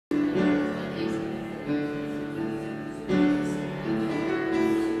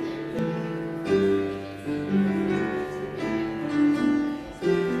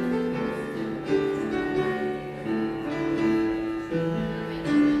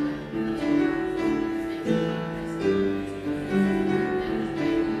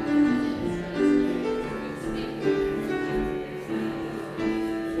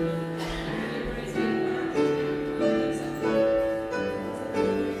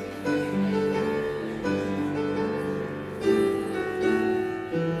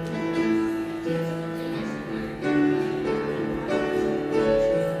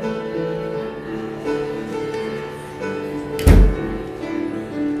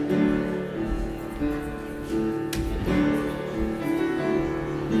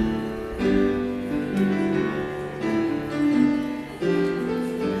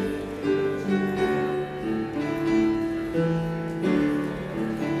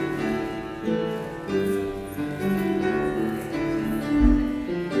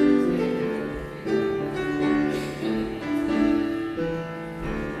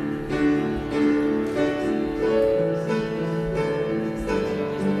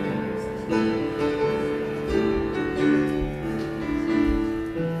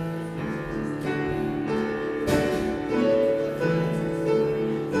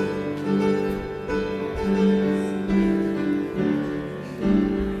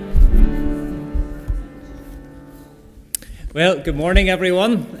Well, good morning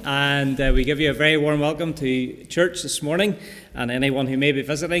everyone, and we give you a very warm welcome to church this morning, and anyone who may be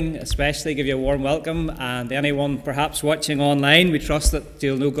visiting especially give you a warm welcome, and anyone perhaps watching online, we trust that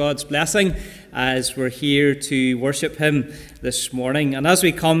you'll know God's blessing as we're here to worship Him this morning. And as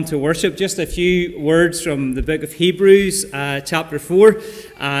we come to worship, just a few words from the book of Hebrews, chapter 4,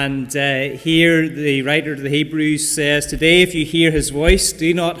 and here the writer of the Hebrews says, "Today if you hear His voice,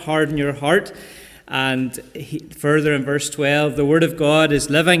 do not harden your heart." And further in verse 12, "The word of God is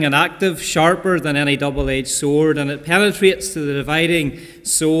living and active, sharper than any double-edged sword, and it penetrates to the dividing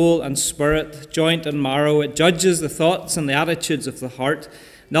soul and spirit, joint and marrow. It judges the thoughts and the attitudes of the heart.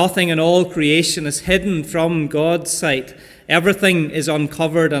 Nothing in all creation is hidden from God's sight. Everything is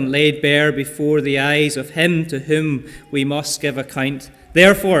uncovered and laid bare before the eyes of Him to whom we must give account.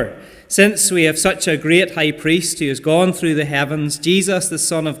 Therefore, since we have such a great high priest who has gone through the heavens, Jesus, the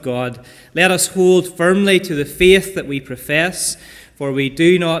Son of God, let us hold firmly to the faith that we profess, for we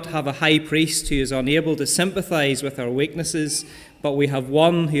do not have a high priest who is unable to sympathize with our weaknesses, but we have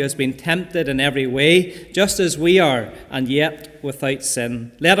one who has been tempted in every way, just as we are, and yet without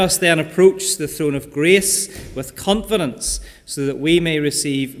sin. Let us then approach the throne of grace with confidence, so that we may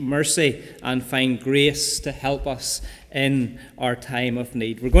receive mercy and find grace to help us in our time of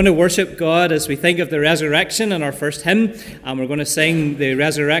need." We're going to worship God as we think of the resurrection in our first hymn, and we're going to sing the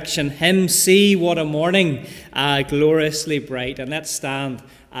resurrection hymn, "See What a Morning, Gloriously Bright." And let's stand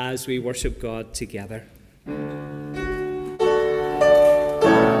as we worship God together.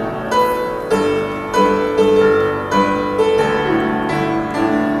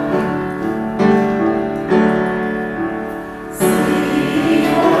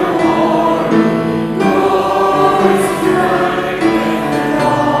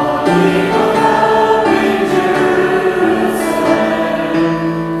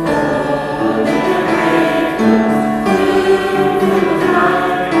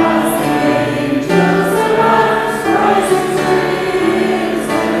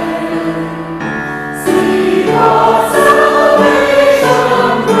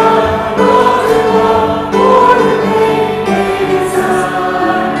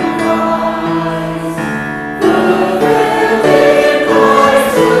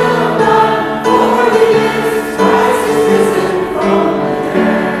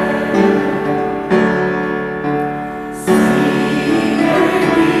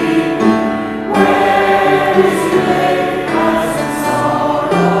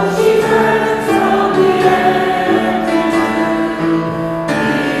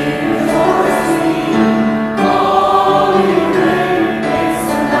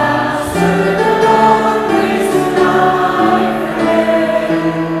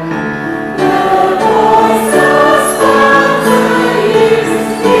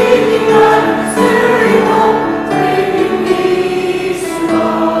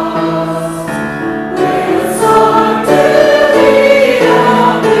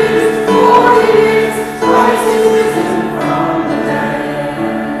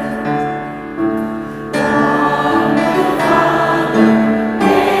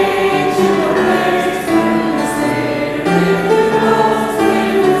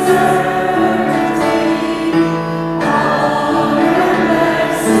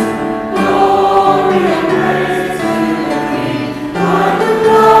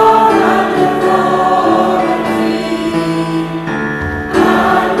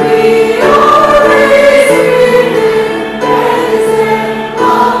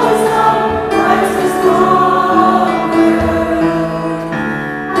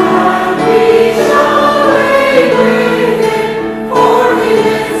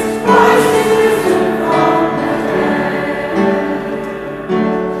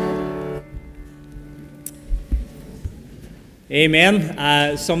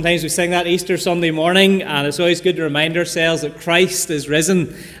 Amen. Sometimes we sing that Easter Sunday morning, and it's always good to remind ourselves that Christ is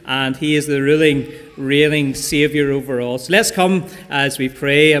risen and He is the reigning Saviour over all. So let's come as we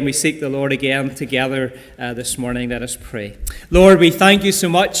pray and we seek the Lord again together this morning. Let us pray. Lord, we thank You so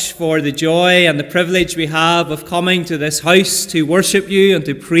much for the joy and the privilege we have of coming to this house to worship You and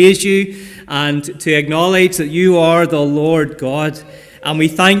to praise You and to acknowledge that You are the Lord God. And we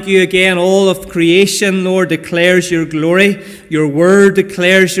thank You again. All of creation, Lord, declares Your glory. Your word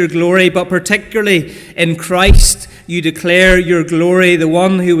declares Your glory, but particularly in Christ, You declare Your glory, the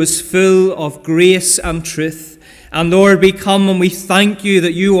one who was full of grace and truth. And Lord, we come and we thank you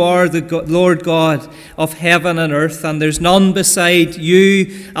that you are the Lord God of heaven and earth, and there's none beside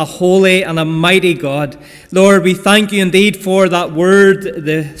you, a holy and a mighty God. Lord, we thank you indeed for that word,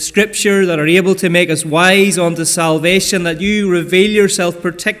 the scripture that are able to make us wise unto salvation, that you reveal yourself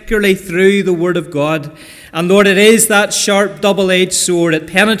particularly through the word of God. And Lord, it is that sharp double-edged sword. It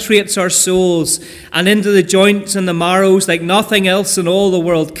penetrates our souls and into the joints and the marrows like nothing else in all the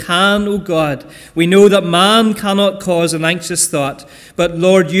world can, O God. We know that man cannot cause an anxious thought, but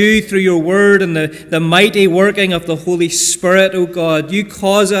Lord, you through your word and the mighty working of the Holy Spirit, O God, you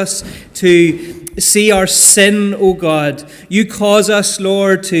cause us to see our sin, O God. You cause us,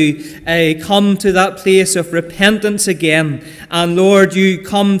 Lord, to come to that place of repentance again. And Lord, you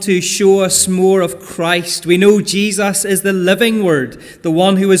come to show us more of Christ. We know Jesus is the living Word, the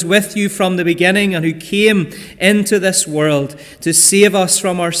one who was with you from the beginning and who came into this world to save us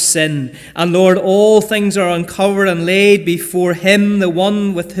from our sin. And Lord, all things are uncovered and laid before him, the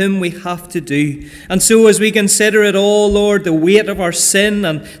one with whom we have to do. And so as we consider it all, Lord, the weight of our sin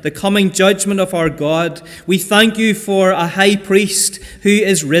and the coming judgment of our God, we thank you for a high priest who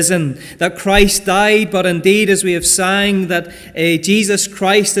is risen, that Christ died, but indeed, as we have sang, that Jesus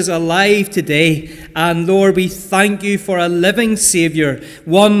Christ is alive today. And Lord, we thank you for a living Saviour,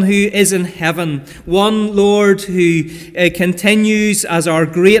 one who is in heaven, one, Lord, who continues as our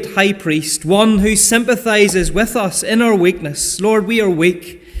great high priest, one who sympathizes with us in our weakness. Lord, we are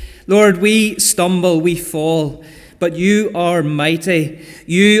weak. Lord, we stumble, we fall. But you are mighty.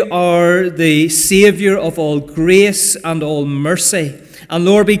 You are the Saviour of all grace and all mercy. And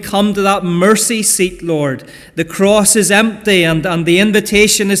Lord, we come to that mercy seat, Lord. The cross is empty and the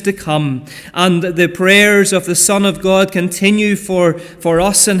invitation is to come. And the prayers of the Son of God continue for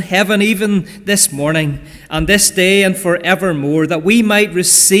us in heaven even this morning and this day and forevermore, that we might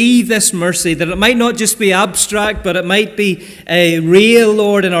receive this mercy, that it might not just be abstract, but it might be real,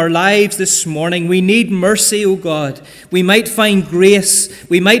 Lord, in our lives this morning. We need mercy, O God. We might find grace.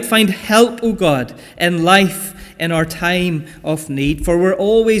 We might find help, O God, in life, in our time of need. For we're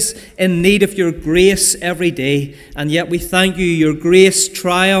always in need of your grace every day. And yet we thank you, your grace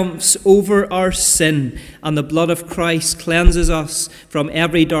triumphs over our sin, and the blood of Christ cleanses us from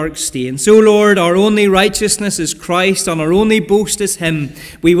every dark stain. So, Lord, our only righteousness is Christ, and our only boast is him.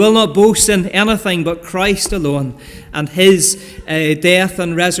 We will not boast in anything but Christ alone, and his death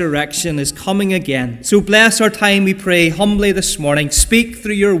and resurrection is coming again. So bless our time, we pray, humbly this morning. Speak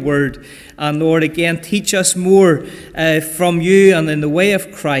through your word. And Lord, again, teach us more from you and in the way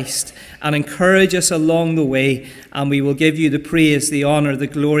of Christ, and encourage us along the way. And we will give you the praise, the honour, the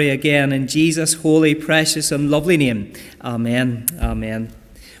glory again in Jesus' holy, precious and lovely name. Amen. Amen.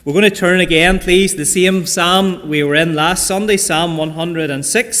 We're going to turn again, please, the same psalm we were in last Sunday, Psalm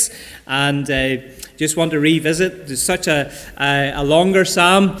 106. And just want to revisit. It's such a longer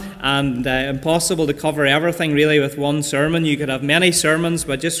psalm, and impossible to cover everything really with one sermon. You could have many sermons,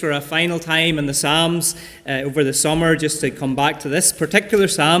 but just for a final time in the psalms over the summer, just to come back to this particular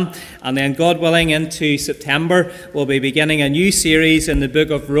psalm, and then God willing into September we'll be beginning a new series in the book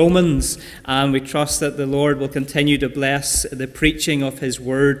of Romans, and we trust that the Lord will continue to bless the preaching of his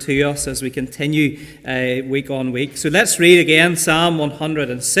word to us as we continue week on week. So let's read again Psalm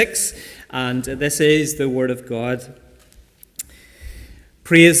 106. And this is the word of God.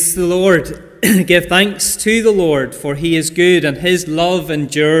 Praise the Lord. Give thanks to the Lord, for he is good, and his love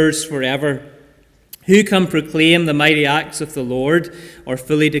endures forever. Who can proclaim the mighty acts of the Lord, or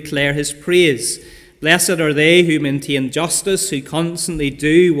fully declare his praise? Blessed are they who maintain justice, who constantly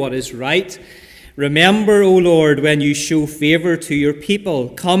do what is right. Remember, O Lord, when you show favour to your people.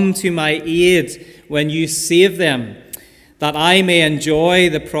 Come to my aid when you save them. That I may enjoy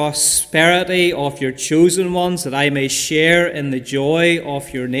the prosperity of your chosen ones, that I may share in the joy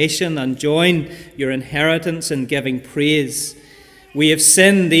of your nation and join your inheritance in giving praise. We have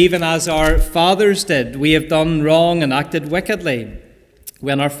sinned even as our fathers did. We have done wrong and acted wickedly.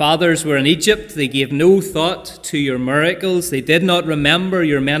 When our fathers were in Egypt, they gave no thought to your miracles. They did not remember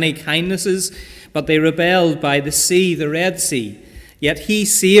your many kindnesses, but they rebelled by the sea, the Red Sea. Yet he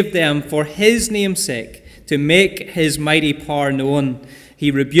saved them for his name's sake, to make his mighty power known. He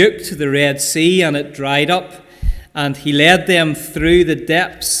rebuked the Red Sea, and it dried up, and he led them through the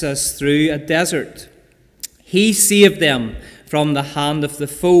depths as through a desert. He saved them from the hand of the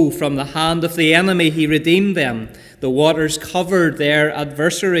foe, from the hand of the enemy he redeemed them. The waters covered their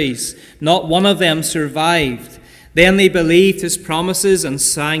adversaries. Not one of them survived. Then they believed his promises and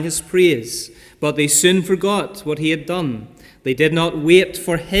sang his praise. But they soon forgot what he had done. They did not wait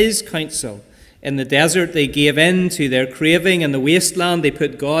for his counsel. In the desert they gave in to their craving. In the wasteland they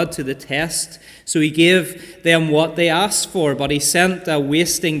put God to the test. So he gave them what they asked for, but he sent a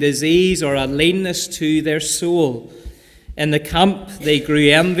wasting disease or a leanness to their soul. In the camp they grew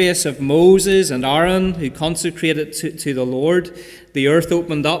envious of Moses and Aaron, who consecrated to the Lord. The earth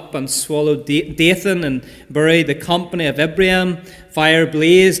opened up and swallowed Dathan and buried the company of Abiram. Fire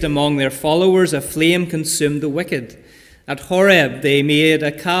blazed among their followers, a flame consumed the wicked. At Horeb they made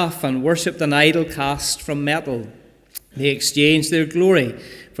a calf and worshipped an idol cast from metal. They exchanged their glory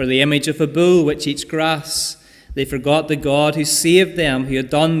for the image of a bull which eats grass. They forgot the God who saved them, who had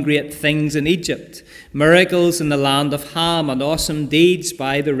done great things in Egypt, miracles in the land of Ham, and awesome deeds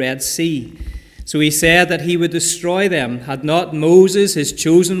by the Red Sea. So he said that he would destroy them, had not Moses, his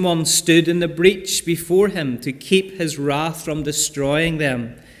chosen one, stood in the breach before him to keep his wrath from destroying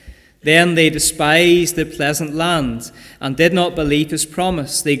them. Then they despised the pleasant land and did not believe his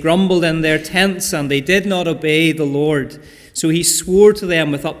promise. They grumbled in their tents and they did not obey the Lord. So he swore to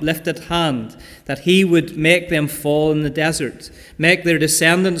them with uplifted hand that he would make them fall in the desert, make their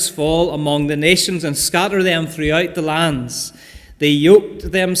descendants fall among the nations and scatter them throughout the lands. They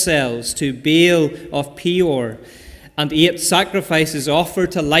yoked themselves to Baal of Peor and ate sacrifices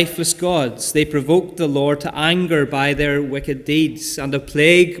offered to lifeless gods. They provoked the Lord to anger by their wicked deeds, and a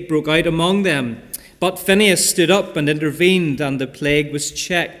plague broke out among them. But Phinehas stood up and intervened, and the plague was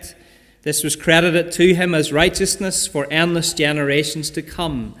checked. This was credited to him as righteousness for endless generations to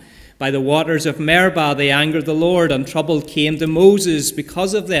come. By the waters of Meribah they angered the Lord, and trouble came to Moses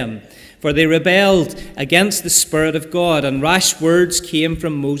because of them. For they rebelled against the Spirit of God, and rash words came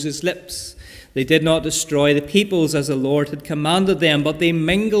from Moses' lips. They did not destroy the peoples as the Lord had commanded them, but they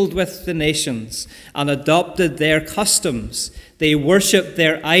mingled with the nations and adopted their customs. They worshipped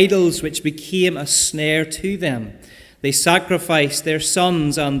their idols, which became a snare to them. They sacrificed their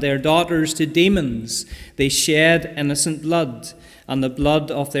sons and their daughters to demons. They shed innocent blood, and the blood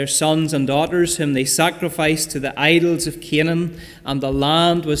of their sons and daughters, whom they sacrificed to the idols of Canaan, and the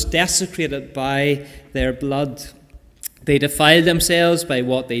land was desecrated by their blood. They defiled themselves by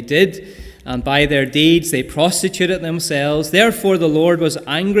what they did, and by their deeds they prostituted themselves. Therefore the Lord was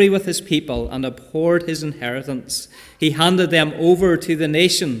angry with his people and abhorred his inheritance. He handed them over to the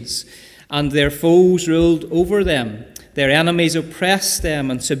nations, and their foes ruled over them. Their enemies oppressed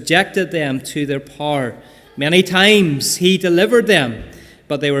them and subjected them to their power. Many times he delivered them,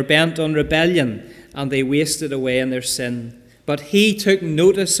 but they were bent on rebellion, and they wasted away in their sin. But he took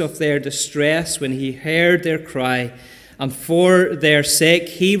notice of their distress when he heard their cry, and for their sake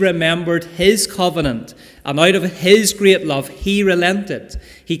he remembered his covenant, and out of his great love he relented.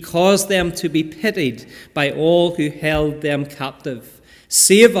 He caused them to be pitied by all who held them captive.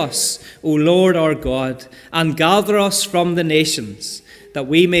 Save us, O Lord our God, and gather us from the nations, that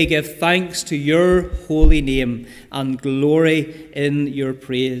we may give thanks to your holy name and glory in your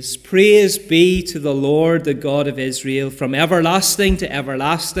praise. Praise be to the Lord, the God of Israel, from everlasting to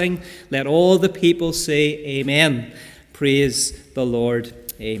everlasting. Let all the people say amen. Praise the Lord.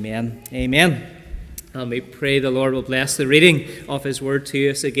 Amen. Amen. And we pray the Lord will bless the reading of his word to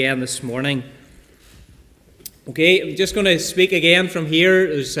us again this morning. Okay, I'm just going to speak again from here.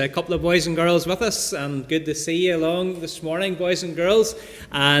 There's a couple of boys and girls with us, and good to see you along this morning, boys and girls.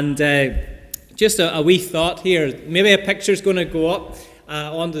 And just a wee thought here. Maybe a picture's going to go up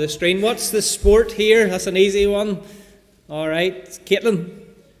onto the screen. What's the sport here? That's an easy one. All right, Caitlin.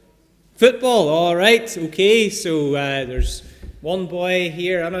 Football, all right, okay, so there's one boy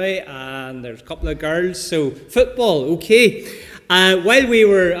here anyway, and there's a couple of girls, so football, okay. While we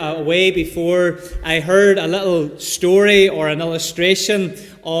were away before, I heard a little story or an illustration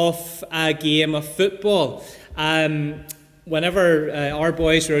of a game of football. Whenever our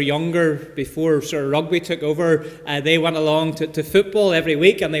boys were younger, before sort of rugby took over, they went along to football every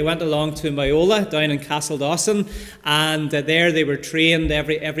week, and they went along to Myola down in Castledawson, and there they were trained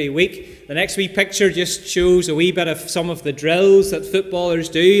every week. The next wee picture just shows a wee bit of some of the drills that footballers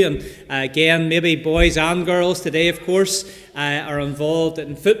do, and again, maybe boys and girls today, of course, are involved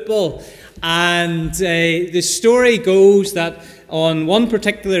in football. And the story goes that on one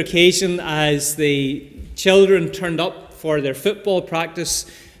particular occasion, as the children turned up for their football practice,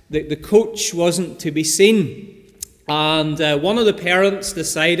 the coach wasn't to be seen. And one of the parents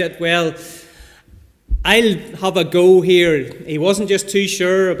decided, well, I'll have a go here. He wasn't just too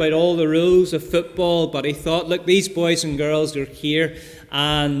sure about all the rules of football, but he thought, look, these boys and girls are here,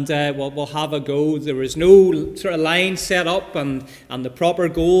 and we'll have a go. There was no sort of line set up, and the proper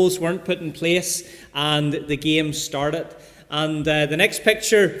goals weren't put in place, and the game started. And the next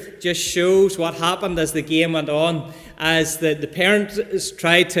picture just shows what happened as the game went on. As the parents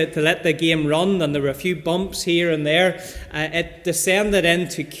tried to let the game run, and there were a few bumps here and there, it descended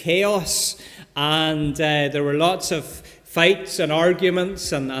into chaos. And there were lots of fights and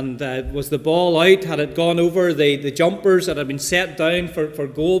arguments, and was the ball out? Had it gone over the jumpers that had been set down for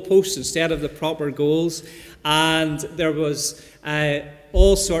goalposts instead of the proper goals? And there was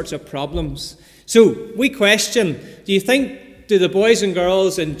all sorts of problems. So we question, do the boys and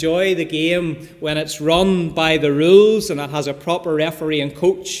girls enjoy the game when it's run by the rules and it has a proper referee and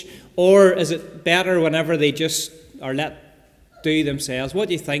coach? Or is it better whenever they just are let do themselves? What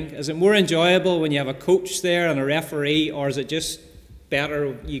do you think? Is it more enjoyable when you have a coach there and a referee, or is it just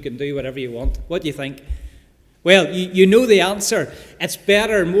better you can do whatever you want? What do you think? Well, you know the answer. It's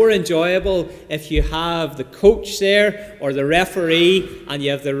better, more enjoyable if you have the coach there or the referee and you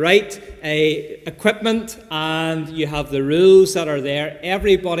have the right equipment and you have the rules that are there.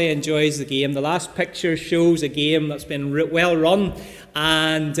 Everybody enjoys the game. The last picture shows a game that's been well run,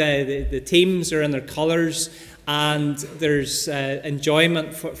 and the teams are in their colours, and there's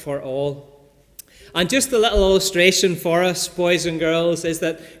enjoyment for all. And just a little illustration for us, boys and girls, is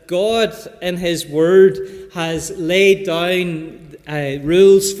that God in His Word has laid down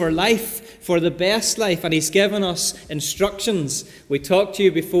rules for life, for the best life, and He's given us instructions. We talked to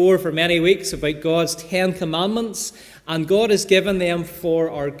you before for many weeks about God's 10 commandments, and God has given them for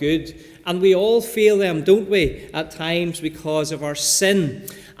our good. And we all feel them, don't we, at times because of our sin.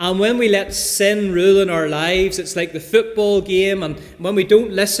 And when we let sin rule in our lives, it's like the football game, and when we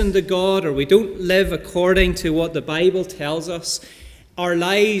don't listen to God or we don't live according to what the Bible tells us, our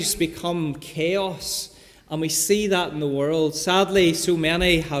lives become chaos. And we see that in the world. Sadly, so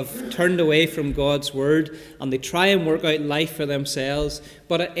many have turned away from God's word and they try and work out life for themselves,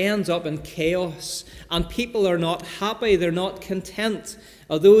 but it ends up in chaos. And people are not happy, they're not content.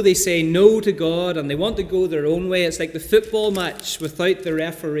 Although they say no to God and they want to go their own way, it's like the football match without the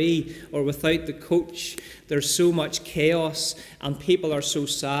referee or without the coach. There's so much chaos and people are so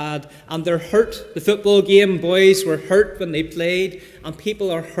sad and they're hurt. The football game, boys were hurt when they played, and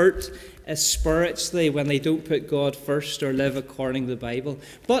people are hurt spiritually when they don't put God first or live according to the Bible.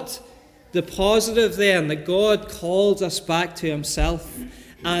 But the positive then, that God calls us back to Himself.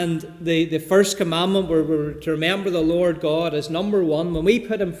 And the first commandment, we're to remember the Lord God as number one. When we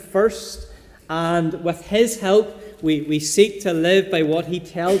put Him first, and with His help we seek to live by what He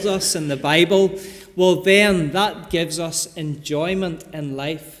tells us in the Bible, well then that gives us enjoyment in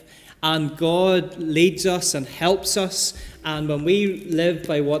life. And God leads us and helps us. And when we live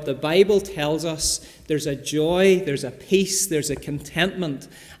by what the Bible tells us, there's a joy, there's a peace, there's a contentment.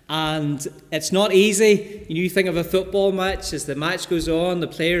 And it's not easy. You think of a football match, as the match goes on, the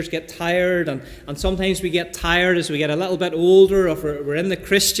players get tired, and sometimes we get tired as we get a little bit older, or if we're in the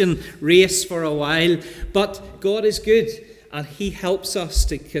Christian race for a while. But God is good, and He helps us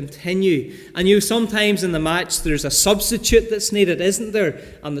to continue. And sometimes in the match there's a substitute that's needed, isn't there?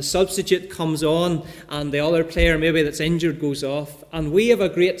 And the substitute comes on, and the other player maybe that's injured goes off. And we have a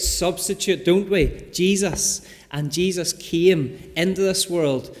great substitute, don't we? Jesus. And Jesus came into this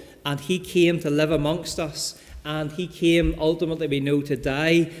world, and He came to live amongst us. And He came ultimately, we know, to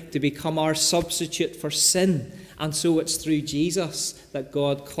die, to become our substitute for sin. And so it's through Jesus that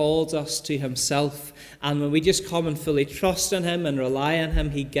God calls us to Himself. And when we just come and fully trust in Him and rely on Him,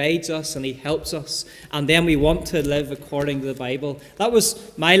 He guides us and He helps us. And then we want to live according to the Bible. That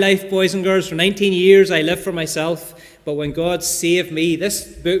was my life, boys and girls. For 19 years I lived for myself. But when God saved me, this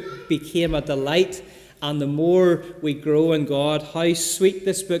book became a delight. And the more we grow in God, how sweet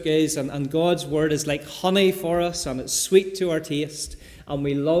this book is. And God's word is like honey for us, and it's sweet to our taste. And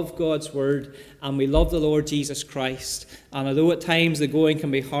we love God's word, and we love the Lord Jesus Christ. And although at times the going can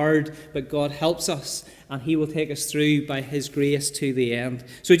be hard, but God helps us, and He will take us through by His grace to the end.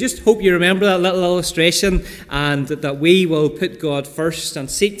 So just hope you remember that little illustration, and that we will put God first and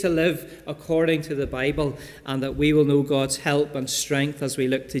seek to live according to the Bible, and that we will know God's help and strength as we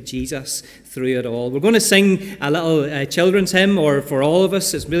look to Jesus through it all. We're going to sing a little children's hymn, or for all of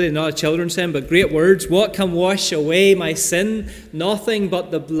us, it's really not a children's hymn, but great words. What can wash away my sin? Nothing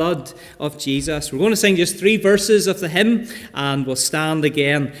but the blood of Jesus. We're going to sing just 3 verses of the hymn, and we'll stand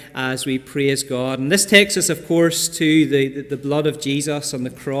again as we praise God. And this takes us, of course, to the blood of Jesus on the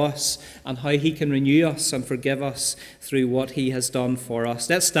cross, and how He can renew us and forgive us through what He has done for us.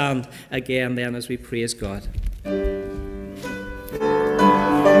 Let's stand again then as we praise God. Oh,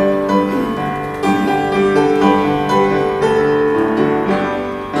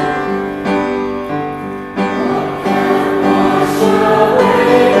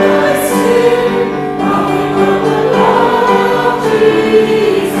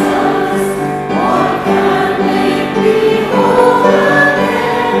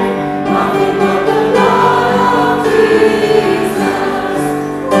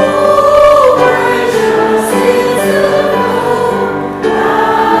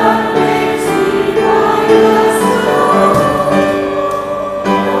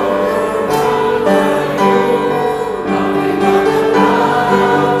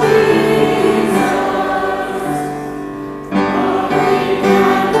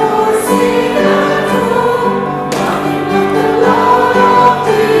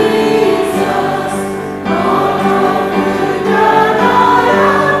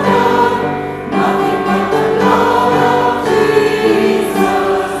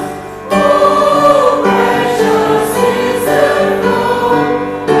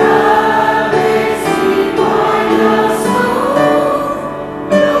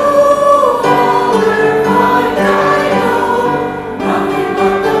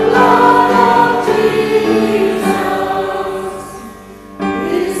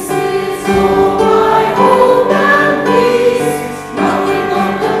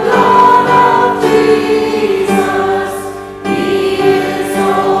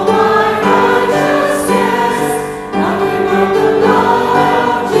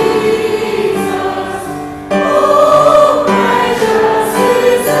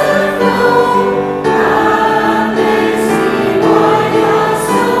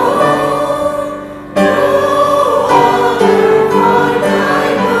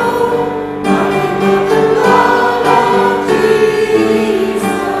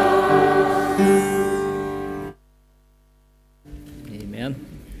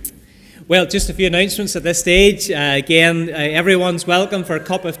 Well, just a few announcements at this stage. Everyone's welcome for a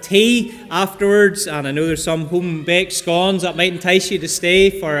cup of tea afterwards, and I know there's some home-baked scones that might entice you to stay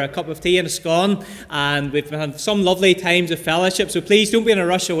for a cup of tea and a scone, and we've had some lovely times of fellowship, so please don't be in a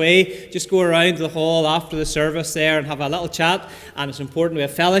rush away. Just go around the hall after the service there and have a little chat, and it's important we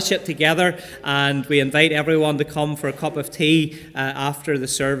have fellowship together, and we invite everyone to come for a cup of tea after the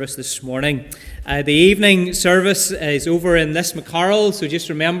service this morning. The evening service is over in Lismacarroll, so just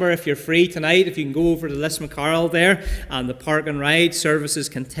remember, if you're free tonight, if you can go over to Lismacarroll there, and the park and ride services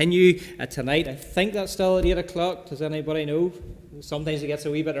continue tonight. I think that's still at 8 o'clock. Does anybody know? Sometimes it gets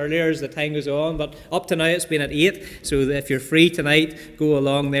a wee bit earlier as the time goes on, but up to now it's been at 8, so if you're free tonight, go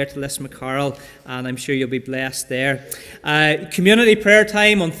along there to Lismacarroll, and I'm sure you'll be blessed there. Community prayer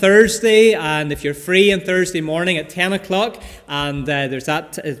time on Thursday, and if you're free on Thursday morning at 10 o'clock, and there's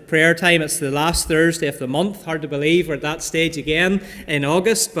that prayer time. It's the last Thursday of the month. Hard to believe we're at that stage again in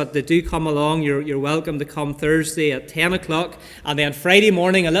August, but they do come along. You're welcome to come Thursday at 10 o'clock, and then Friday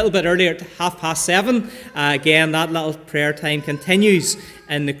morning a little bit earlier at 7:30. Again, that little prayer time continues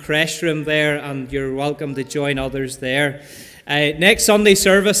in the creche room there, and you're welcome to join others there. Next Sunday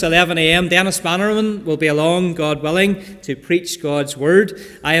service, 11 a.m, Dennis Bannerman will be along, God willing, to preach God's Word.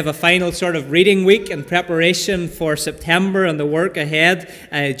 I have a final sort of reading week in preparation for September and the work ahead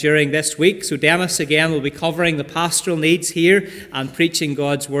during this week. So Dennis, again, will be covering the pastoral needs here and preaching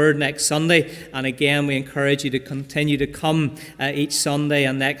God's Word next Sunday. And again, we encourage you to continue to come each Sunday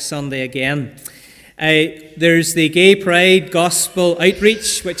and next Sunday again. There's the Gay Pride Gospel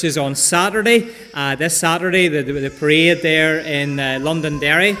Outreach, which is on Saturday. This Saturday, the parade there in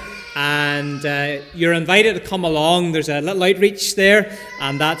Londonderry. And you're invited to come along. There's a little outreach there,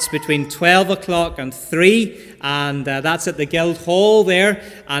 and that's between 12 o'clock and 3. And that's at the Guild Hall there.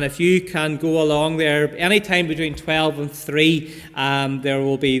 And if you can go along there anytime between 12 and 3, there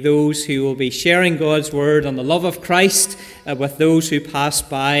will be those who will be sharing God's Word on the love of Christ with those who pass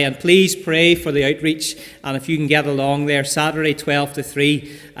by. And please pray for the outreach. And if you can get along there Saturday 12 to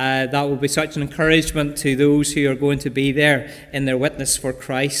 3, that will be such an encouragement to those who are going to be there in their witness for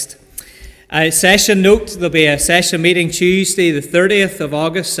Christ. Session note, there'll be a session meeting Tuesday the 30th of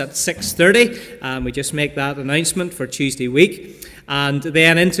August at 6:30. We just make that announcement for Tuesday week. And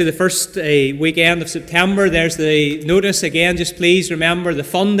then into the first weekend of September, there's the notice again. Just please remember the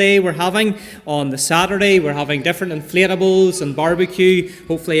fun day we're having on the Saturday. We're having different inflatables and barbecue,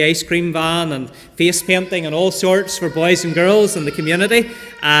 hopefully ice cream van and face painting and all sorts for boys and girls in the community.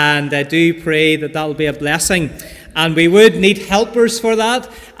 And I do pray that that'll be a blessing. And we would need helpers for that.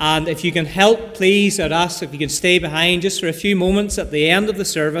 And if you can help, please, I'd ask if you can stay behind just for a few moments at the end of the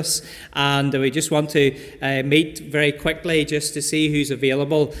service. And we just want to meet very quickly just to see who's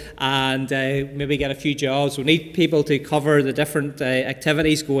available and maybe get a few jobs. We need people to cover the different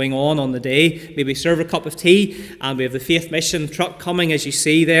activities going on the day. Maybe serve a cup of tea. And we have the Faith Mission truck coming, as you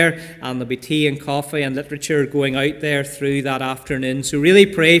see there. And there'll be tea and coffee and literature going out there through that afternoon. So really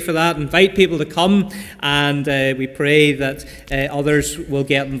pray for that. Invite people to come, and we pray that others will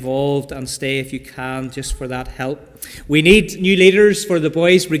get involved and stay if you can, just for that help. We need new leaders for the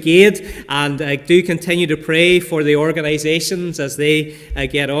Boys Brigade, and do continue to pray for the organisations as they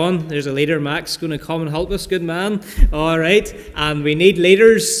get on. There's a leader, Max, going to come and help us. Good man. All right. And we need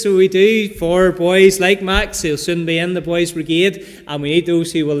leaders, so we do, for boys like Max. He'll soon be in the Boys Brigade, and we need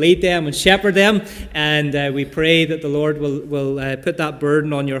those who will lead them and shepherd them. And we pray that the Lord will put that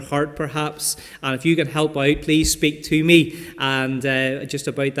burden on your heart, perhaps. And if you can help out, please speak to me and just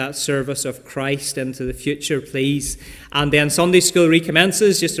about that service of Christ into the future, please. And then Sunday school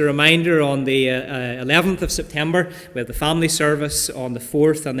recommences. Just a reminder, on the 11th of September, we have the family service on the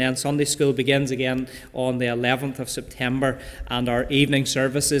 4th, and then Sunday school begins again on the 11th of September, and our evening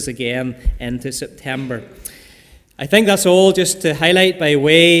services again into September. I think that's all just to highlight by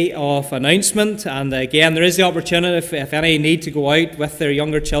way of announcement. And again, there is the opportunity, if any need to go out with their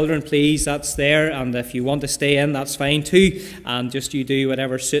younger children, please, that's there. And if you want to stay in, that's fine too. And just you do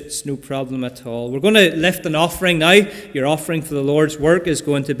whatever suits, no problem at all. We're going to lift an offering now. Your offering for the Lord's work is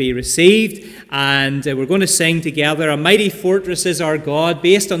going to be received. And we're going to sing together, "A Mighty Fortress is Our God,"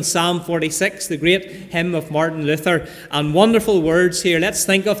 based on Psalm 46, the great hymn of Martin Luther. And wonderful words here. Let's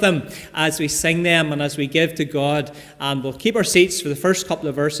think of them as we sing them and as we give to God. And we'll keep our seats for the first couple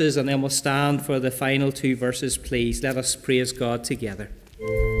of verses, and then we'll stand for the final 2 verses, please. Let us praise God together.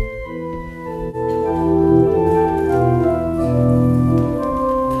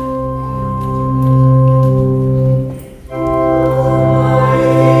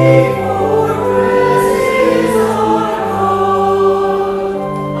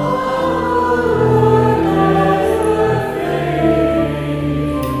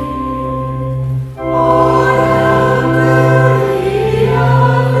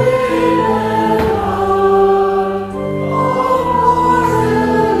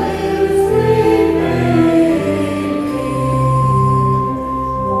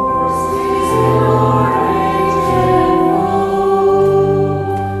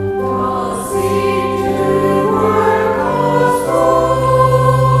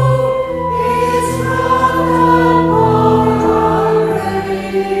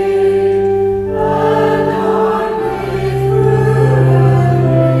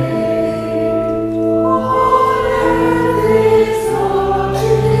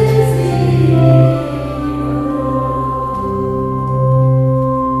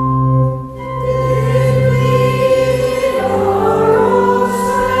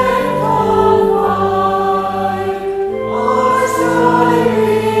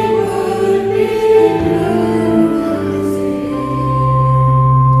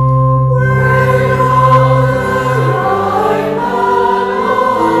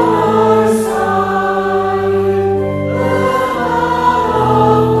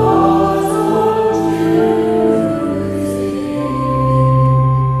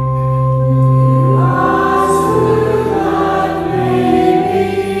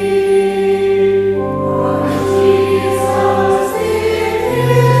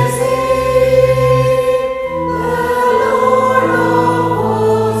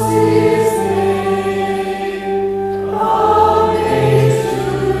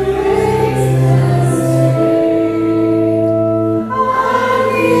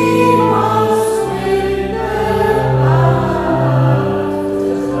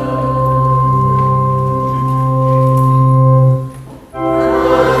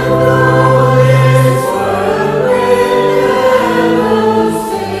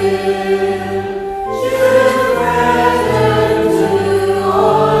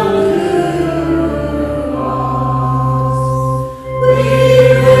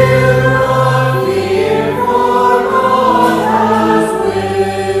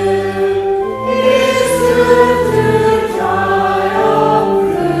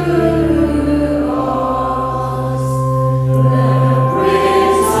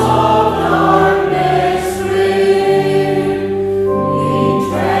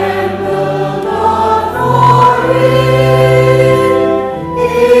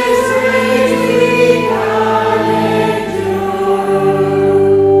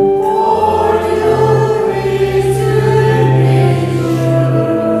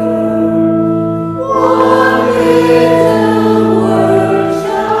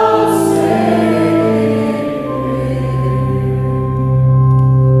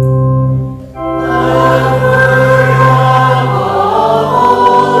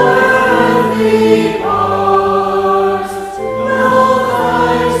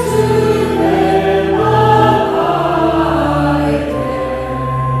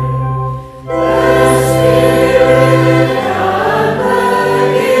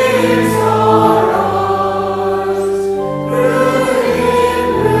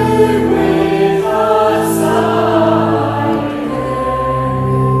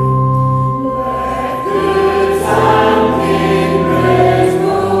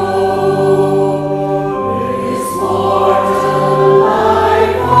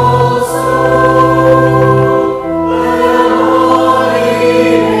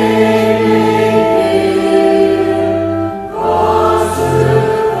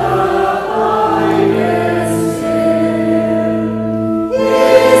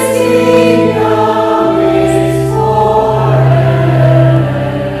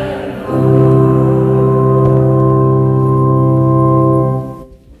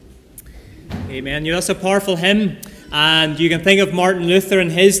 that's a powerful hymn. And you can think of Martin Luther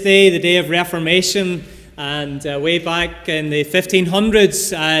in his day, the day of Reformation, and way back in the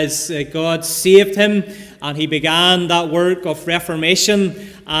 1500s as God saved him and he began that work of Reformation,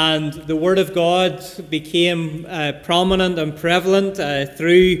 and the Word of God became prominent and prevalent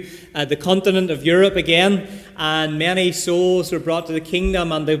through the continent of Europe again, and many souls were brought to the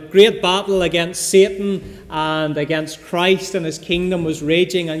kingdom, and the great battle against Satan and against Christ and his kingdom was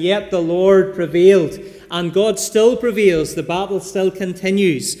raging, and yet the Lord prevailed. And God still prevails. The battle still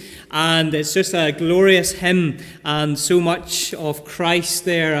continues. And it's just a glorious hymn, and so much of Christ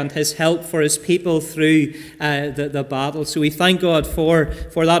there and his help for his people through the battle. So we thank God for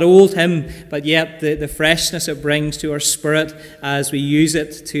that old hymn, but yet the freshness it brings to our spirit as we use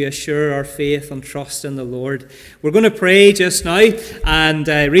it to assure our faith and trust in the Lord. We're going to pray just now. And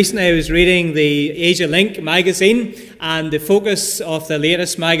recently I was reading the Asia Link magazine, and the focus of the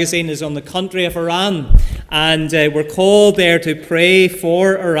latest magazine is on the country of Iran. And we're called there to pray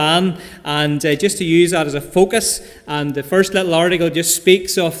for Iran, and just to use that as a focus. And the first little article just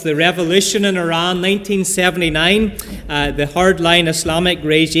speaks of the revolution in Iran, 1979. The hardline Islamic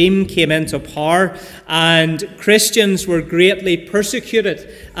regime came into power, and Christians were greatly persecuted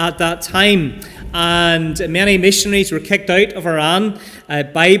at that time. And many missionaries were kicked out of Iran.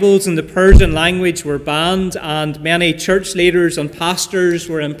 Bibles in the Persian language were banned, and many church leaders and pastors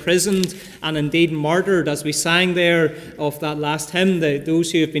were imprisoned and indeed martyred, as we sang there of that last hymn,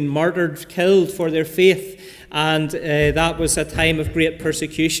 those who have been martyred, killed for their faith. And that was a time of great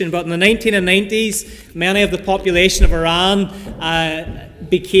persecution. But in the 1990s, many of the population of Iran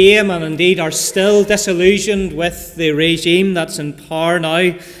became and indeed are still disillusioned with the regime that's in power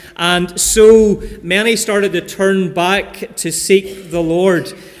now. And so many started to turn back to seek the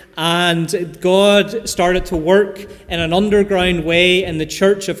Lord. And God started to work in an underground way in the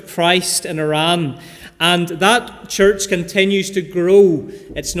Church of Christ in Iran. And that church continues to grow.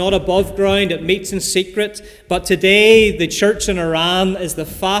 It's not above ground, it meets in secret. But today, the church in Iran is the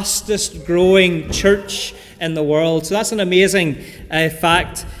fastest growing church in the world. So that's an amazing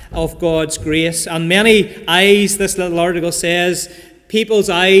fact of God's grace. And many eyes, this little article says, people's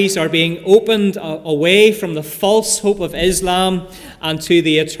eyes are being opened away from the false hope of Islam and to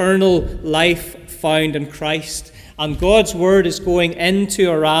the eternal life found in Christ. And God's word is going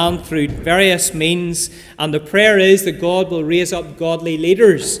into Iran through various means. And the prayer is that God will raise up godly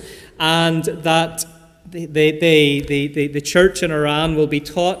leaders, and that the church in Iran will be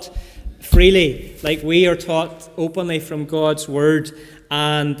taught freely, like we are taught openly from God's word,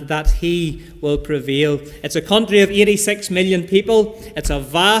 and that he will prevail. It's a country of 86 million people. It's a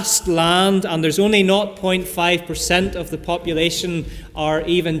vast land, and there's only 0.5% of the population are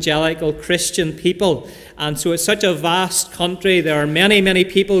evangelical Christian people. And so it's such a vast country. There are many, many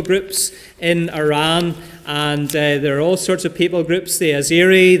people groups in Iran, and there are all sorts of people groups: the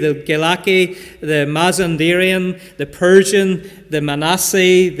Azeri, the Gilaki, the Mazandarian, the Persian, the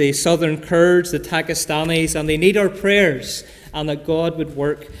Manasi, the Southern Kurds, the Pakistanis, and they need our prayers, and that God would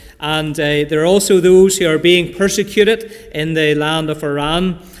work. And there are also those who are being persecuted in the land of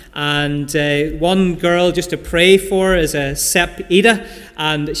Iran. And one girl just to pray for is Sep Ida,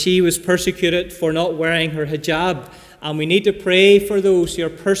 and she was persecuted for not wearing her hijab. And we need to pray for those who are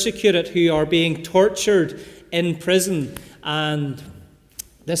persecuted, who are being tortured in prison. And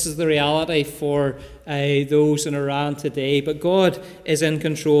this is the reality for those in Iran today. But God is in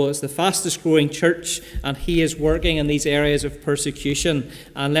control. It's the fastest growing church, and he is working in these areas of persecution.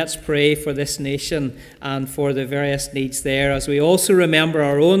 And let's pray for this nation and for the various needs there, as we also remember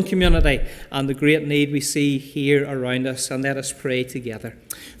our own community and the great need we see here around us. And let us pray together.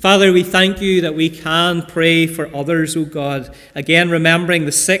 Father, we thank you that we can pray for others, O God. Again, remembering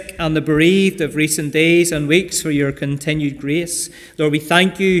the sick and the bereaved of recent days and weeks, for your continued grace. Lord, we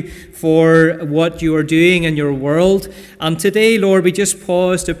thank you for what you are doing in your world. And today, Lord, we just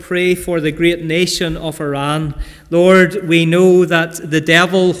pause to pray for the great nation of Iran. Lord, we know that the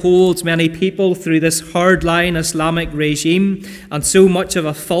devil holds many people through this hardline Islamic regime and so much of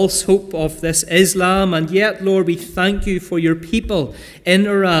a false hope of this Islam. And yet, Lord, we thank you for your people in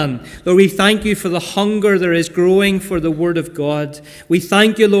Iran. Lord, we thank you for the hunger there is growing for the Word of God. We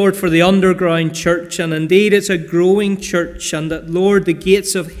thank you, Lord, for the underground church. And indeed, it's a growing church. And that, Lord, the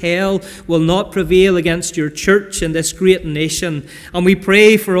gates of hell will not prevail prevail against your church in this great nation. And we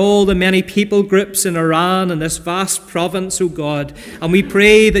pray for all the many people groups in Iran and this vast province, O God. And we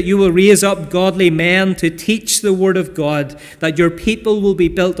pray that you will raise up godly men to teach the word of God, that your people will be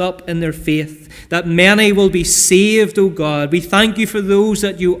built up in their faith, that many will be saved, O God. We thank you for those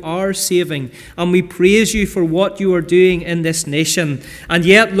that you are saving, and we praise you for what you are doing in this nation. And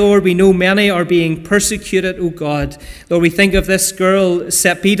yet, Lord, we know many are being persecuted, O God. Lord, we think of this girl,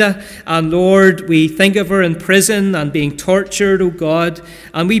 Sepida, and Lord, we think of her in prison and being tortured, O God.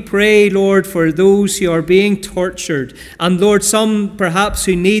 And we pray, Lord, for those who are being tortured, and Lord, some perhaps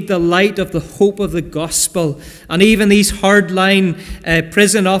who need the light of the hope of the gospel, and even these hardline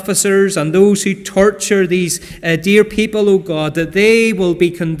prison officers and those who torture these dear people, O God, that they will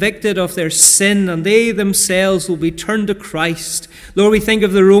be convicted of their sin and they themselves will be turned to Christ. Lord, we think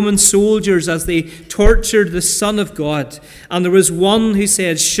of the Roman soldiers as they tortured the Son of God, and there was one who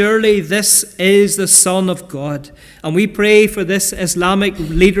said, surely this is the Son of God. And we pray for this Islamic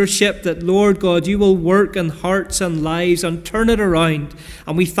leadership that, Lord God, you will work in hearts and lives and turn it around.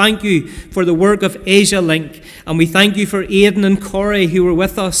 And we thank you for the work of Asia Link. And we thank you for Aidan and Corey who were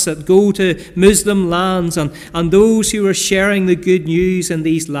with us that go to Muslim lands and those who are sharing the good news in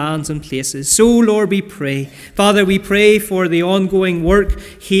these lands and places. So, Lord, we pray. Father, we pray for the ongoing work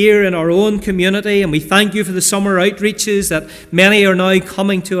here in our own community. And we thank you for the summer outreaches that many are now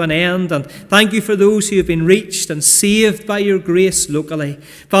coming to an end. And thank you for those who have been reached and saved by your grace locally.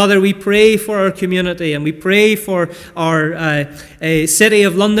 Father, we pray for our community and we pray for our city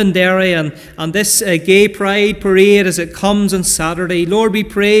of Londonderry and this gay pride parade as it comes on Saturday. Lord, we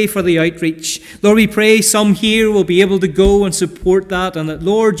pray for the outreach. Lord, we pray some here will be able to go and support that, and that,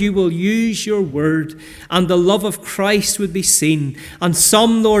 Lord, you will use your word and the love of Christ would be seen. And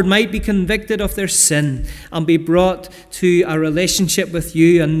some, Lord, might be convicted of their sin and be brought to a relationship with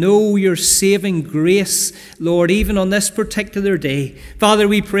you and know your saving grace, Lord, even on this particular day. Father,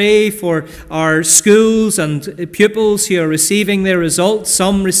 we pray for our schools and pupils who are receiving their results.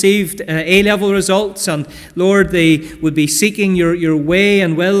 Some received A-level results, and Lord, they would be seeking your way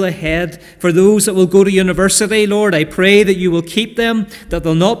and will ahead. For those that will go to university, Lord, I pray that you will keep them, that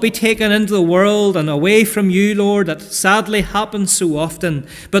they'll not be taken into the world and away from you, Lord, that sadly happens so often.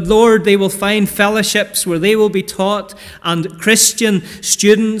 But Lord, they will find fellowships where they will be taught, and Christian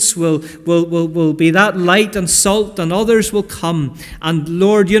students will be that light and salt, and others will come. And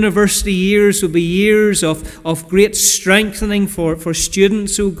Lord, university years will be years of great strengthening for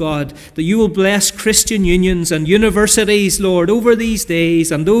students, O God, that you will bless Christian unions and universities, Lord, over these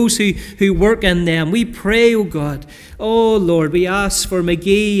days, and those who work in them. We pray, O God. Oh, Lord, we ask for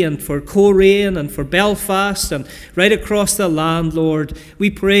Magee and for Coleraine and for Belfast and right across the land, Lord.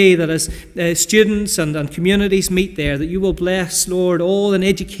 We pray that as students and communities meet there, that you will bless, Lord, all in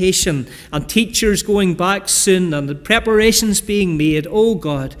education and teachers going back soon and the preparations being made. Oh,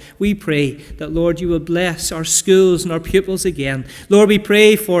 God, we pray that, Lord, you will bless our schools and our pupils again. Lord, we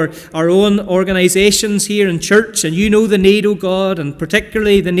pray for our own organisations here in church, and you know the need, oh God, and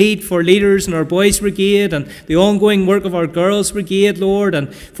particularly the need for leaders in our Boys Brigade and the ongoing work of our Girls Brigade, Lord,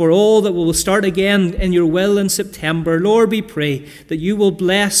 and for all that will start again in your will in September. Lord, we pray that you will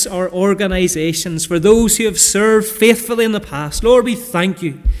bless our organisations for those who have served faithfully in the past. Lord, we thank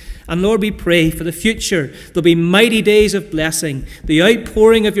you. And Lord, we pray for the future. There'll be mighty days of blessing, the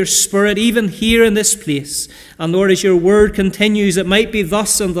outpouring of your Spirit even here in this place. And Lord, as your word continues, it might be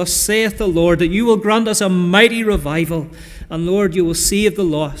thus and thus saith the Lord, that you will grant us a mighty revival. And Lord, you will save the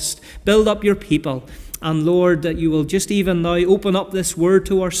lost, build up your people. And Lord, that you will just even now open up this word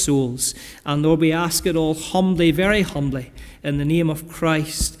to our souls. And Lord, we ask it all humbly, very humbly, in the name of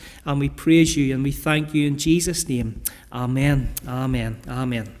Christ. And we praise you and we thank you in Jesus' name. Amen, amen,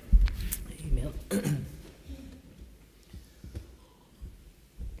 amen. Amen.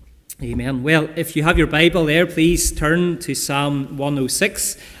 Amen. Well, if you have your Bible there, please turn to Psalm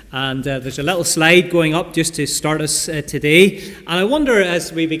 106. And there's a little slide going up just to start us today. And I wonder,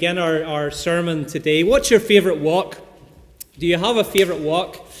 as we begin our sermon today, what's your favourite walk? Do you have a favourite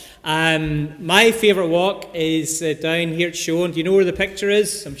walk? My favourite walk is down here. It's shown. Do you know where the picture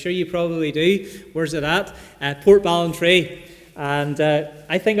is? I'm sure you probably do. Where's it at? Port Ballantrae. And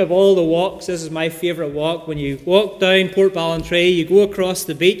I think of all the walks, this is my favourite walk. When you walk down Port Ballantrae, you go across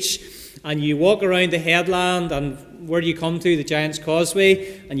the beach and you walk around the headland, and where do you come to? The Giant's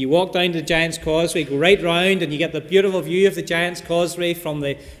Causeway. And you walk down to the Giant's Causeway, go right round, and you get the beautiful view of the Giant's Causeway from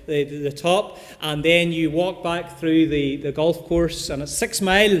the top. And then you walk back through the golf course, and it's 6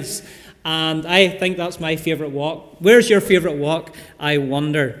 miles. And I think that's my favourite walk. Where's your favourite walk, I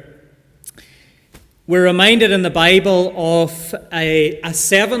wonder? We're reminded in the Bible of a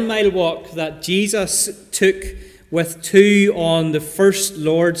 7-mile walk that Jesus took with two on the first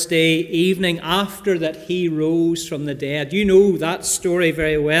Lord's Day evening after that he rose from the dead. You know that story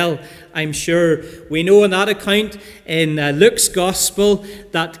very well, I'm sure. We know in that account in Luke's Gospel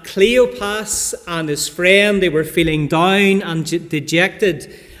that Cleopas and his friend, they were feeling down and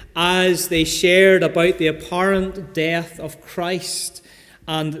dejected as they shared about the apparent death of Christ.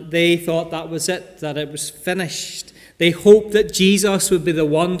 And they thought that was it, that it was finished. They hoped that Jesus would be the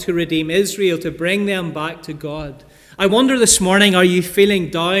one to redeem Israel, to bring them back to God. I wonder this morning, are you feeling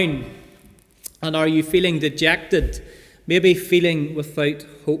down? And are you feeling dejected? Maybe feeling without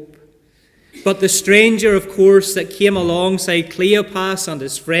hope? But the stranger, of course, that came alongside Cleopas and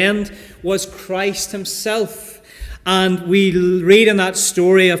his friend was Christ himself. And we read in that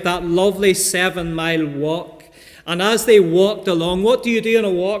story of that lovely 7-mile walk. And as they walked along, what do you do in a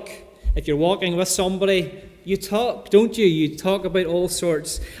walk? If you're walking with somebody, you talk, don't you? You talk about all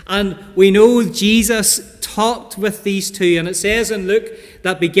sorts. And we know Jesus talked with these two. And it says in Luke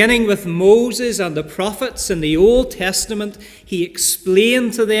that beginning with Moses and the prophets in the Old Testament, he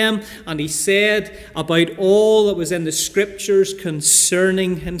explained to them and he said about all that was in the scriptures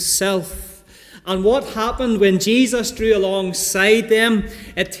concerning himself. And what happened when Jesus drew alongside them,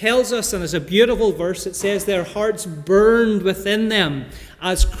 it tells us, and it's a beautiful verse, it says their hearts burned within them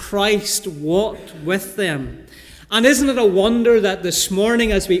as Christ walked with them. And isn't it a wonder that this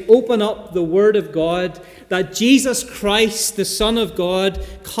morning as we open up the Word of God, that Jesus Christ, the Son of God,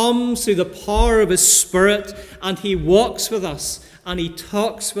 comes through the power of His Spirit and He walks with us and He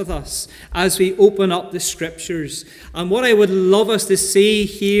talks with us as we open up the Scriptures. And what I would love us to see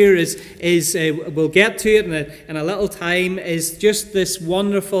here is we'll get to it in a little time, is just this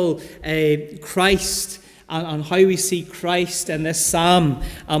wonderful Christ and how we see Christ in this psalm.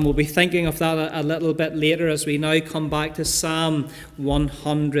 And we'll be thinking of that a little bit later as we now come back to Psalm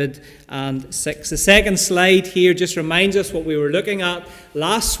 106. The second slide here just reminds us what we were looking at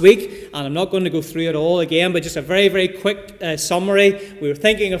last week. And I'm not going to go through it all again, but just a very, very quick summary. We were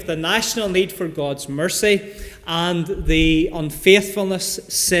thinking of the national need for God's mercy and the unfaithfulness,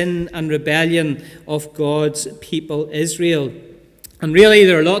 sin and rebellion of God's people Israel. And really,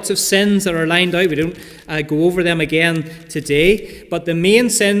 there are lots of sins that are lined out. We don't go over them again today. But the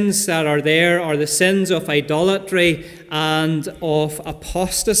main sins that are there are the sins of idolatry and of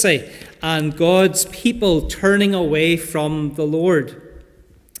apostasy, and God's people turning away from the Lord.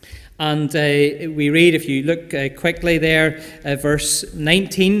 And we read, if you look quickly there, verse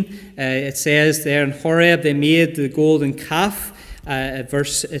 19, it says there, in Horeb they made the golden calf.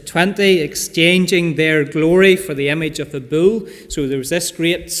 Verse 20, exchanging their glory for the image of the bull. So there was this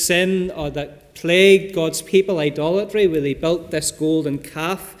great sin that plagued God's people, idolatry, where they built this golden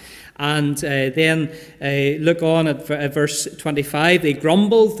calf. And then look on at verse 25, they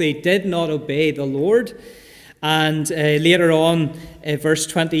grumbled, they did not obey the Lord. And later on, verse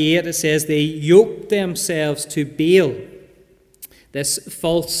 28, it says they yoked themselves to Baal, this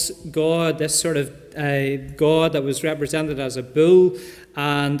false god, this sort of God that was represented as a bull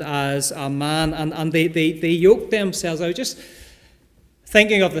and as a man, and they yoked themselves. I was just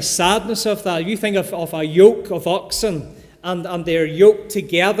thinking of the sadness of that. You think of a yoke of oxen, and they're yoked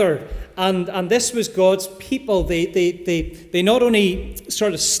together, and this was God's people. They not only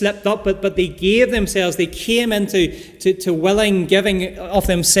sort of slipped up, but they gave themselves. They came into willing giving of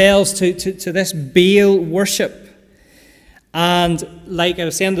themselves to this Baal worship. And like I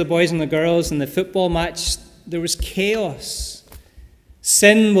was saying to the boys and the girls in the football match, there was chaos.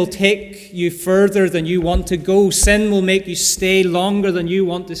 Sin will take you further than you want to go. Sin will make you stay longer than you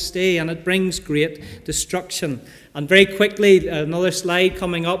want to stay, and it brings great destruction. And very quickly, another slide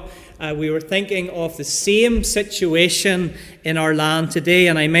coming up, we were thinking of the same situation in our land today,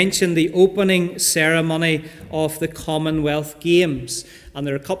 and I mentioned the opening ceremony of the Commonwealth Games. And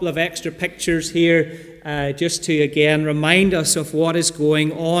there are a couple of extra pictures here just to again remind us of what is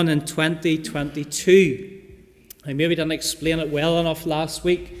going on in 2022. I maybe didn't explain it well enough last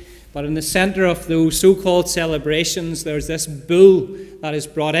week, but in the centre of those so-called celebrations, there's this bull that is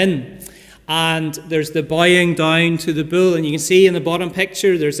brought in. And there's the bowing down to the bull. And you can see in the bottom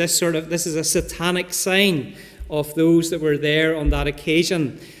picture, there's this is a satanic sign of those that were there on that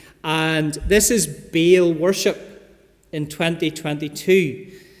occasion. And this is Baal worship in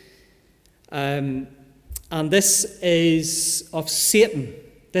 2022. And this is of Satan.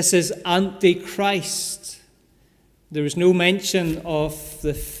 This is Antichrist. There is no mention of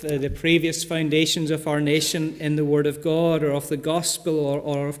the previous foundations of our nation in the Word of God or of the gospel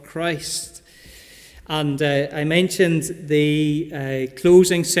or of Christ. And I mentioned the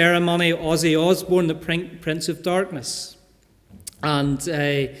closing ceremony of Ozzy Osbourne, the Prince of Darkness. And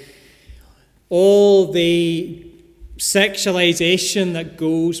all the sexualization that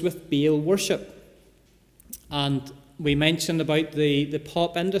goes with Baal worship. And we mentioned about the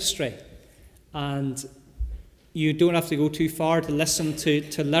pop industry. And you don't have to go too far to listen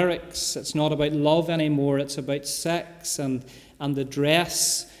to lyrics. It's not about love anymore. It's about sex and the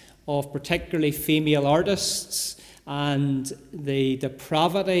dress of particularly female artists and the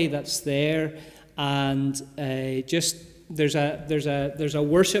depravity that's there, and just there's a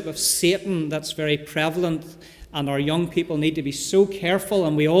worship of Satan that's very prevalent, and our young people need to be so careful,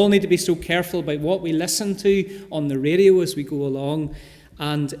 and we all need to be so careful about what we listen to on the radio as we go along.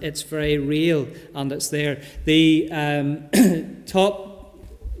 And it's very real, and it's there. The top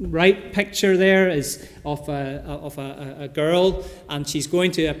right picture there is of a girl, and she's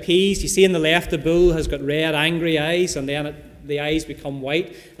going to appease. You see on the left, the bull has got red, angry eyes, and then the eyes become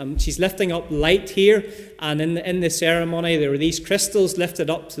white. And she's lifting up light here, and in the ceremony, there were these crystals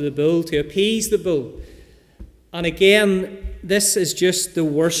lifted up to the bull to appease the bull. And again, this is just the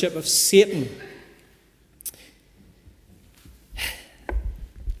worship of Satan.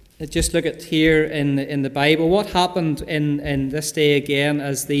 Just look at here in the Bible. What happened in this day again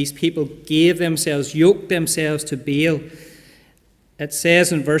as these people yoked themselves to Baal? It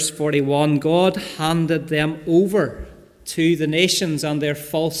says in verse 41, God handed them over to the nations and their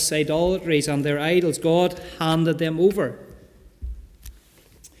false idolatries and their idols. God handed them over.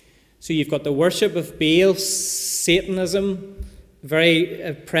 So you've got the worship of Baal, Satanism,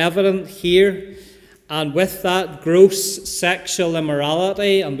 very prevalent here. And with that, gross sexual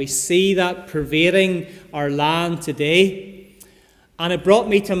immorality, and we see that pervading our land today. And it brought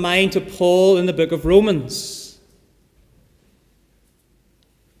me to mind to Paul in the book of Romans.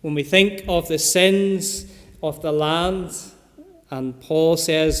 When we think of the sins of the land, and Paul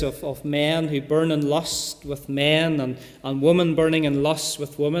says of men who burn in lust with men, and women burning in lust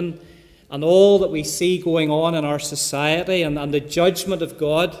with women, and all that we see going on in our society, and the judgment of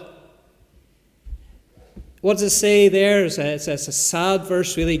God. What does it say there? It's a sad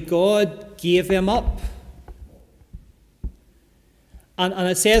verse, really. God gave them up. And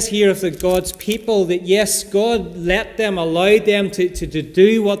it says here of God's people that, yes, God allowed them to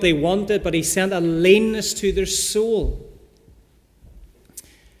do what they wanted, but he sent a leanness to their soul.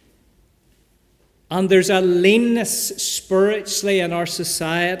 And there's a leanness spiritually in our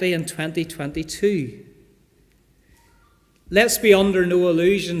society in 2022. Let's be under no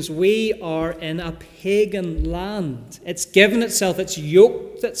illusions. We are in a pagan land. It's given itself, it's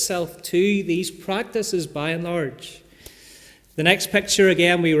yoked itself to these practices by and large. The next picture,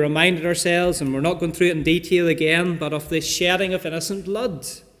 again, we reminded ourselves, and we're not going through it in detail again, but of the shedding of innocent blood.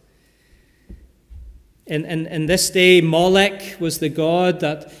 In this day, Molech was the god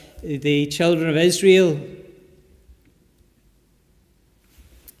that the children of Israel,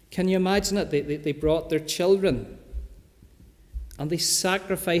 can you imagine it? They brought their children and they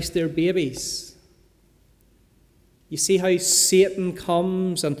sacrificed their babies. You see how Satan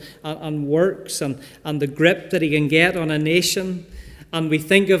comes and works and the grip that he can get on a nation. And we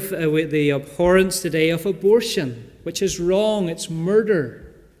think of the abhorrence today of abortion, which is wrong. It's murder.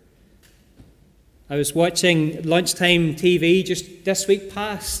 I was watching lunchtime TV just this week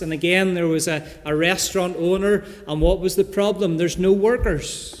past, and again there was a restaurant owner, and what was the problem? There's no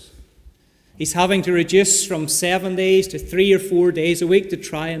workers. He's having to reduce from 7 days to 3 or 4 days a week to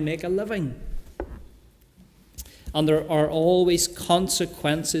try and make a living. And there are always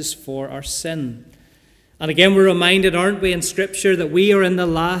consequences for our sin. And again, we're reminded, aren't we, in Scripture, that we are in the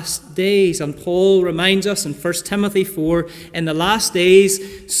last days. And Paul reminds us in 1 Timothy 4, in the last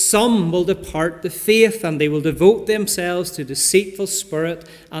days, some will depart the faith, and they will devote themselves to deceitful spirit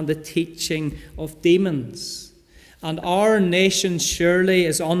and the teaching of demons. And our nation surely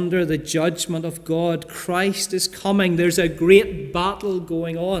is under the judgment of God. Christ is coming. There's a great battle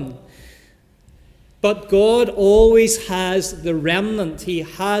going on. But God always has the remnant. He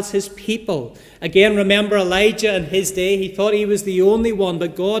has his people. Again, remember Elijah in his day. He thought he was the only one,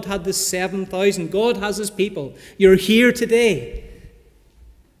 but God had the 7,000. God has his people. You're here today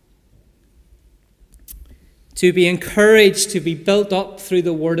to be encouraged, to be built up through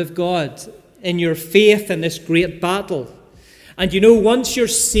the Word of God in your faith in this great battle. And you know, once you're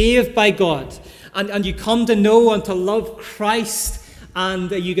saved by God and you come to know and to love Christ,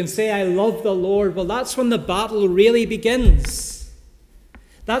 and you can say, I love the Lord, well, that's when the battle really begins.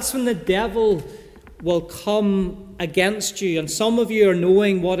 That's when the devil will come against you. And some of you are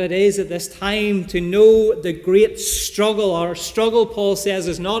knowing what it is at this time to know the great struggle. Our struggle, Paul says,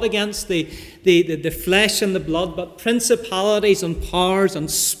 is not against the flesh and the blood, but principalities and powers and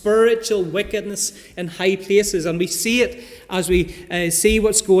spiritual wickedness in high places. And we see it as we see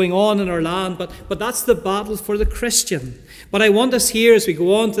what's going on in our land. But that's the battle for the Christian. But I want us here, as we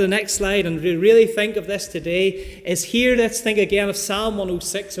go on to the next slide, and we really think of this today, is here let's think again of Psalm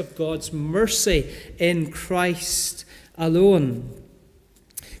 106, of God's mercy in Christ alone.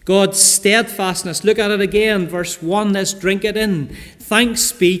 God's steadfastness. Look at it again, verse 1. Let's drink it in.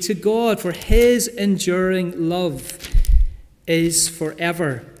 Thanks be to God, for his enduring love is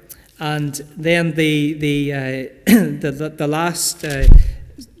forever. And then the last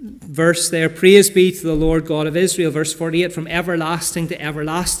verse there, praise be to the Lord God of Israel, verse 48, from everlasting to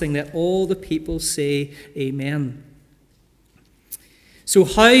everlasting, let all the people say amen. So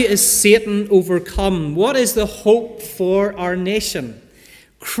how is Satan overcome? What is the hope for our nation?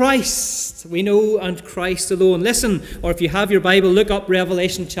 Christ, we know, and Christ alone. Listen, or if you have your Bible, look up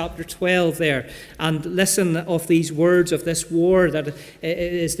Revelation chapter 12 there and listen of these words of this war that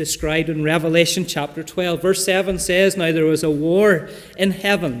is described in Revelation chapter 12. Verse 7 says, now there was a war in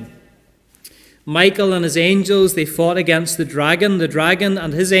heaven. Michael and his angels, they fought against the dragon. The dragon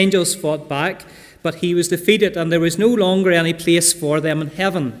and his angels fought back, but he was defeated, and there was no longer any place for them in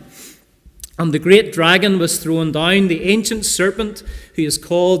heaven. And the great dragon was thrown down, the ancient serpent, who is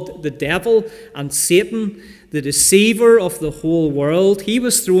called the devil and Satan, the deceiver of the whole world. He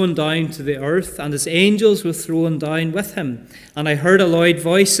was thrown down to the earth, and his angels were thrown down with him. And I heard a loud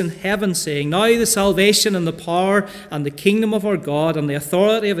voice in heaven saying, now the salvation and the power and the kingdom of our God and the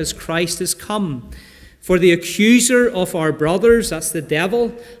authority of his Christ is come. For the accuser of our brothers, that's the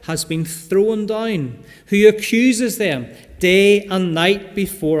devil, has been thrown down, who accuses them day and night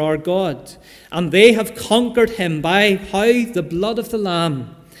before our God. And they have conquered him by how? The blood of the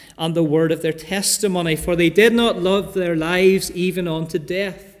Lamb and the word of their testimony. For they did not love their lives even unto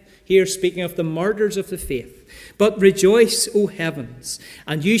death. Here speaking of the martyrs of the faith. But rejoice, O heavens,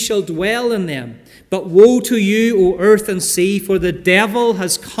 and you shall dwell in them. But woe to you, O earth and sea, for the devil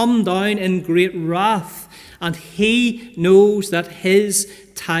has come down in great wrath, and he knows that his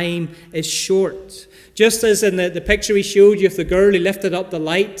time is short. Just as in the picture we showed you of the girl who lifted up the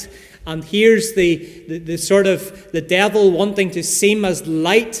light, and here's the sort of the devil wanting to seem as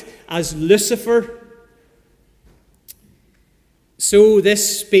light as Lucifer. So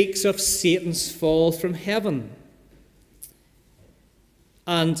this speaks of Satan's fall from heaven.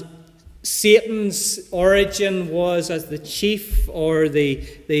 And Satan's origin was as the chief or the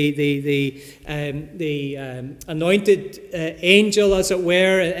anointed angel, as it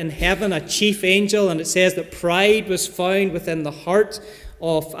were, in heaven, a chief angel. And it says that pride was found within the heart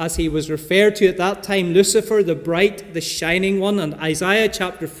of, as he was referred to at that time, Lucifer, the bright, the shining one. And Isaiah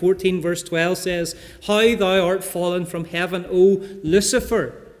chapter 14 verse 12 says, how thou art fallen from heaven, O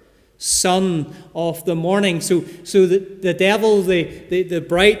Lucifer, son of the morning. So the devil, the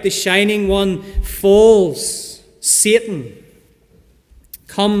bright, the shining one, falls. Satan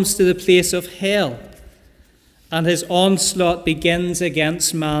comes to the place of hell, and his onslaught begins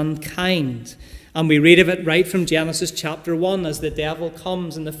against mankind. And we read of it right from Genesis chapter 1 as the devil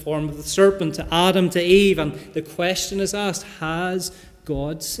comes in the form of the serpent to Adam, to Eve. And the question is asked, has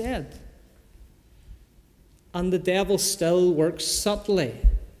God said? And the devil still works subtly.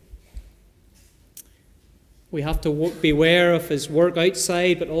 We have to beware of his work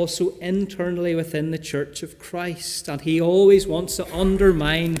outside, but also internally within the church of Christ. And he always wants to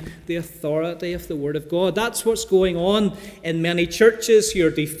undermine the authority of the Word of God. That's what's going on in many churches who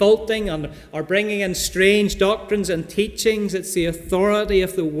are defaulting and are bringing in strange doctrines and teachings. It's the authority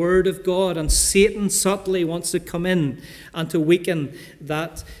of the Word of God. And Satan subtly wants to come in and to weaken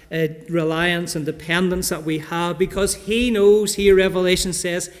that reliance and dependence that we have, because he knows, here Revelation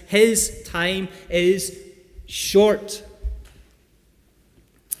says, his time is short.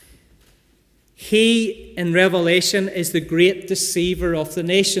 He, in Revelation, is the great deceiver of the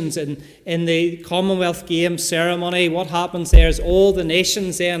nations. In the Commonwealth Games ceremony, what happens there is all the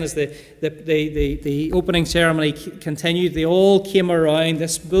nations then, as the opening ceremony continued, they all came around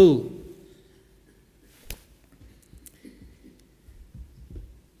this bull.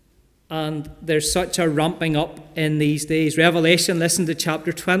 And there's such a ramping up in these days. Revelation, listen to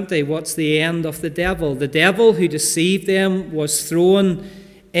chapter 20. What's the end of the devil? The devil who deceived them was thrown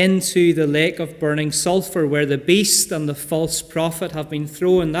into the lake of burning sulfur, where the beast and the false prophet have been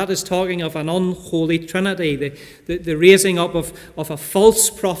thrown. That is talking of an unholy trinity, the raising up of a false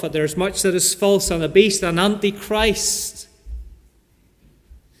prophet. There's much that is false, and a beast, an antichrist.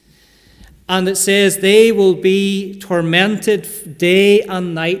 And it says they will be tormented day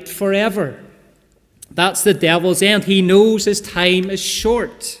and night forever. That's the devil's end. He knows his time is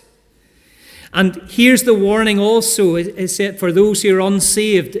short. And here's the warning also, is that for those who are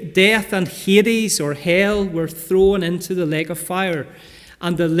unsaved, death and Hades or hell were thrown into the lake of fire.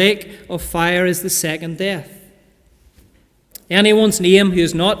 And the lake of fire is the second death. Anyone's name who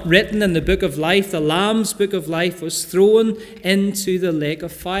is not written in the book of life, the Lamb's book of life, was thrown into the lake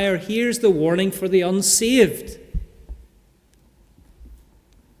of fire. Here's the warning for the unsaved.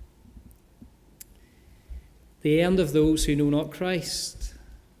 The end of those who know not Christ.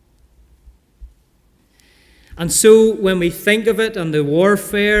 And so when we think of it and the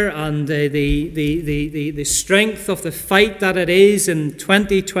warfare and the strength of the fight that it is in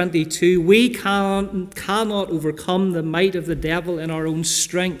 2022, we cannot overcome the might of the devil in our own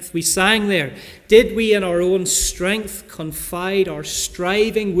strength. We sang there, did we in our own strength confide, our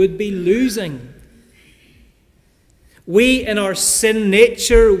striving would be losing. We in our sin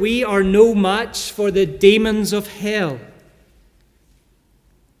nature, we are no match for the demons of hell.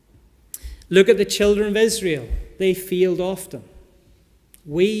 Look at the children of Israel. They failed often.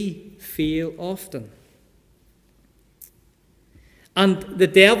 We fail often. And the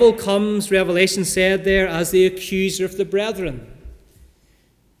devil comes, Revelation said there, as the accuser of the brethren.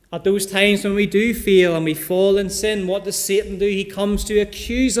 At those times when we do fail and we fall in sin, what does Satan do? He comes to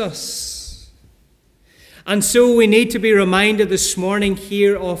accuse us. And so we need to be reminded this morning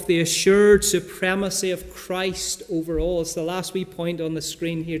here of the assured supremacy of Christ over all. It's the last wee point on the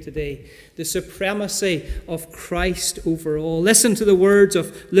screen here today. The supremacy of Christ over all. Listen to the words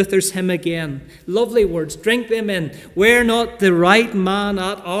of Luther's hymn again. Lovely words. Drink them in. We're not the right man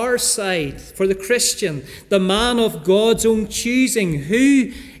at our side for the Christian, the man of God's own choosing.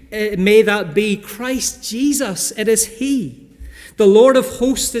 Who may that be? Christ Jesus. It is He. The Lord of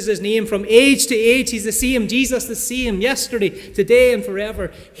hosts is His name. From age to age He's the same. Jesus the same. Yesterday, today and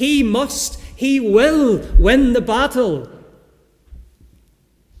forever. He will win the battle.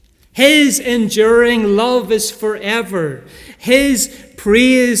 His enduring love is forever. His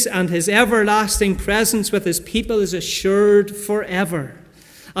praise and His everlasting presence with His people is assured forever.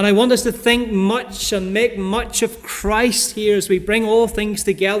 And I want us to think much and make much of Christ here as we bring all things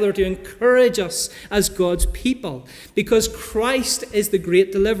together to encourage us as God's people. Because Christ is the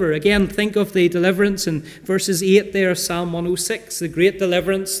great deliverer. Again, think of the deliverance in verses 8 there of Psalm 106, the great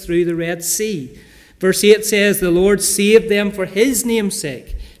deliverance through the Red Sea. Verse 8 says, the Lord saved them for His name's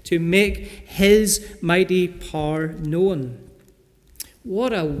sake, to make His mighty power known.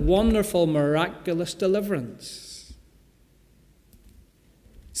 What a wonderful, miraculous deliverance.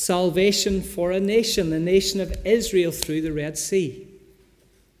 Salvation for a nation, the nation of Israel through the Red Sea.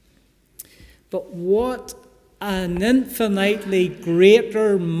 But what an infinitely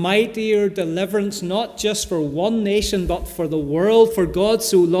greater, mightier deliverance, not just for one nation, but for the world, for God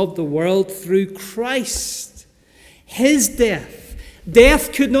so loved the world through Christ. His death.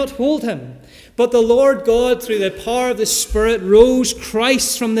 Death could not hold Him. But the Lord God, through the power of the Spirit, rose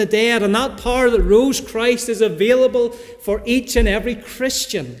Christ from the dead. And that power that rose Christ is available for each and every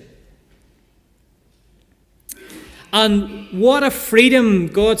Christian. And what a freedom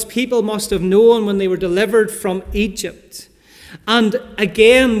God's people must have known when they were delivered from Egypt. And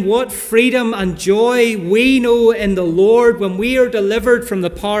again, what freedom and joy we know in the Lord when we are delivered from the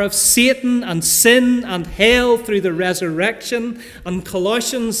power of Satan and sin and hell through the resurrection. And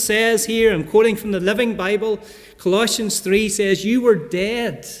Colossians says here, I'm quoting from the Living Bible, Colossians 3 says, you were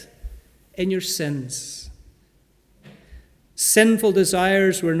dead in your sins. Sinful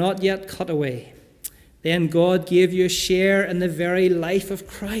desires were not yet cut away. Then God gave you a share in the very life of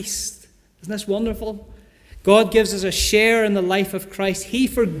Christ. Isn't this wonderful? God gives us a share in the life of Christ. He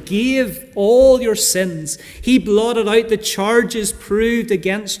forgave all your sins. He blotted out the charges proved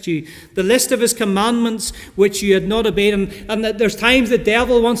against you, the list of His commandments which you had not obeyed. And that there's times the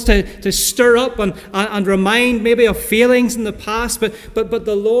devil wants to stir up and remind maybe of failings in the past. But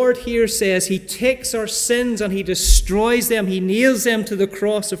the Lord here says He takes our sins and He destroys them. He nails them to the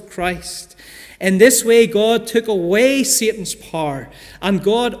cross of Christ. In this way, God took away Satan's power, and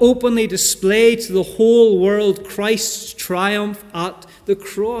God openly displayed to the whole world Christ's triumph at the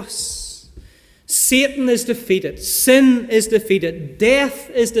cross. Satan is defeated, sin is defeated,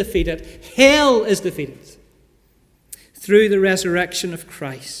 death is defeated, hell is defeated through the resurrection of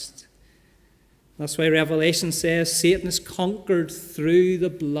Christ. That's why Revelation says Satan is conquered through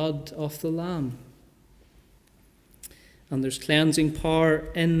the blood of the Lamb. And there's cleansing power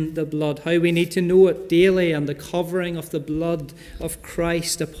in the blood. How we need to know it daily, and the covering of the blood of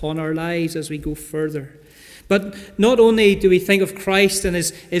Christ upon our lives as we go further. But not only do we think of Christ and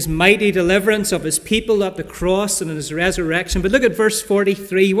his mighty deliverance of his people at the cross and in his resurrection, but look at verse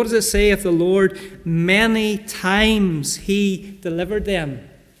 43. What does it say of the Lord? Many times he delivered them.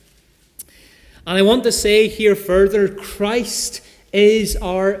 And I want to say here further, Christ is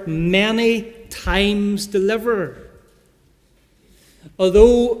our many times deliverer.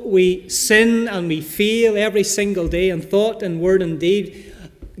 Although we sin and we fail every single day in thought and word and deed,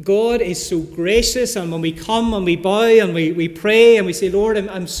 God is so gracious, and when we come and we bow and we pray and we say, Lord,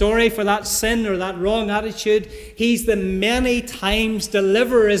 I'm sorry for that sin or that wrong attitude, he's the many times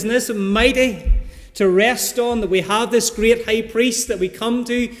deliverer. Isn't this mighty to rest on, that we have this great high priest that we come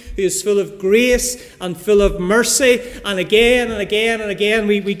to, who is full of grace and full of mercy, and again and again and again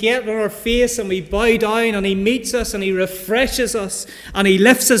we get on our face and we bow down, and he meets us and he refreshes us and he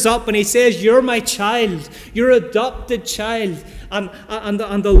lifts us up and he says, you're my child, you're adopted child. And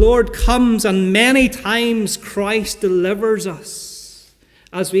the Lord comes, and many times Christ delivers us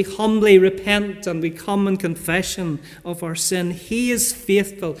as we humbly repent and we come in confession of our sin. He is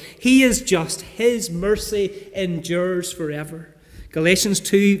faithful. He is just. His mercy endures forever. Galatians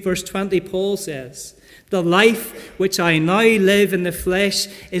 2 verse 20, Paul says, the life which I now live in the flesh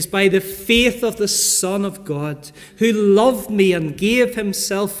is by the faith of the Son of God, who loved me and gave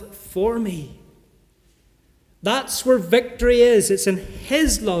himself for me. That's where victory is. It's in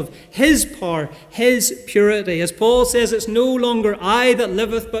his love, his power, his purity. As Paul says, it's no longer I that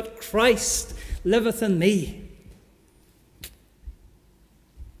liveth, but Christ liveth in me.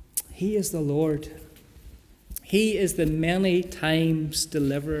 He is the Lord. He is the many times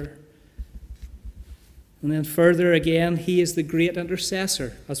deliverer. And then further again, he is the great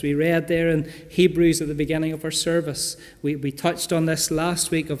intercessor. As we read there in Hebrews at the beginning of our service, we touched on this last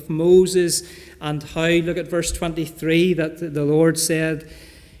week of Moses and how, look at verse 23, that the Lord said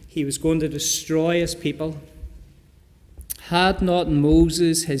he was going to destroy his people. Had not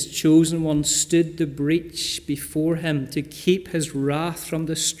Moses, his chosen one, stood the breach before him to keep his wrath from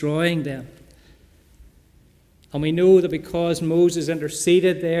destroying them? And we know that because Moses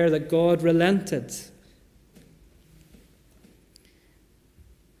interceded there, that God relented.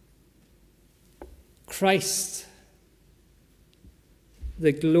 Christ,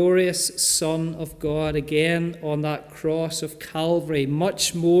 the glorious Son of God, again on that cross of Calvary,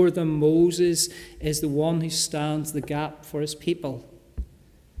 much more than Moses, is the one who stands the gap for his people.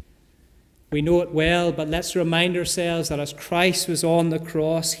 We know it well, but let's remind ourselves that as Christ was on the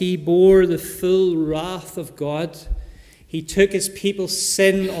cross, he bore the full wrath of God. He took his people's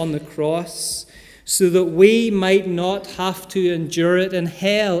sin on the cross, so that we might not have to endure it in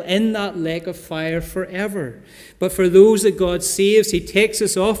hell, in that lake of fire forever. But for those that God saves, he takes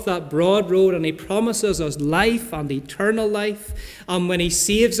us off that broad road and he promises us life and eternal life. And when he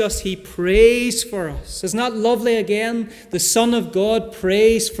saves us, he prays for us. Isn't that lovely again? The Son of God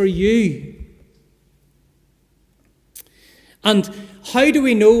prays for you. And how do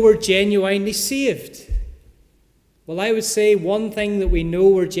we know we're genuinely saved? Well, I would say one thing that we know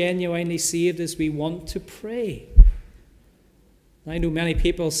we're genuinely saved is we want to pray. I know many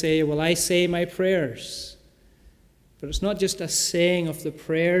people say, well, I say my prayers. But it's not just a saying of the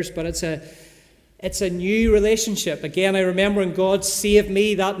prayers, but it's a new relationship. Again, I remember when God saved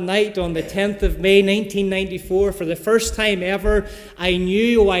me that night on the 10th of May, 1994. For the first time ever, I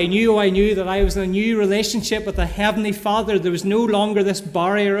knew that I was in a new relationship with a Heavenly Father. There was no longer this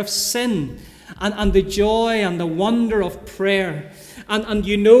barrier of sin. And the joy and the wonder of prayer. And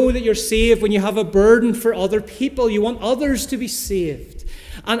you know that you're saved when you have a burden for other people. You want others to be saved.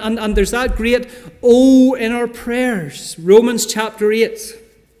 And there's that great O in our prayers. Romans chapter 8.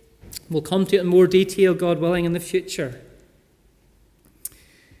 We'll come to it in more detail, God willing, in the future.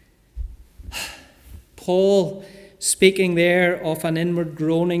 Paul speaking there of an inward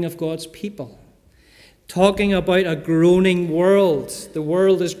groaning of God's people. Talking about a groaning world. The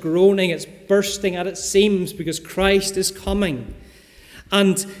world is groaning, it's bursting at its seams because Christ is coming.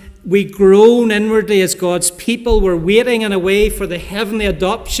 And we groan inwardly as God's people. We're waiting in a way for the heavenly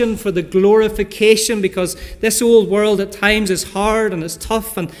adoption, for the glorification, because this old world at times is hard and it's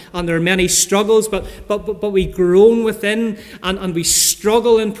tough and there are many struggles, but we groan within and we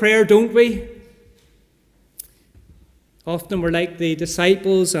struggle in prayer, don't we? Often we're like the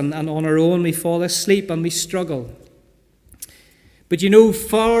disciples and on our own we fall asleep and we struggle. But you know,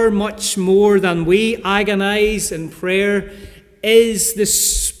 far much more than we agonize in prayer is the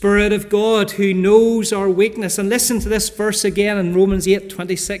Spirit of God who knows our weakness. And listen to this verse again in Romans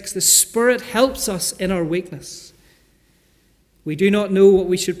 8:26. The Spirit helps us in our weakness. We do not know what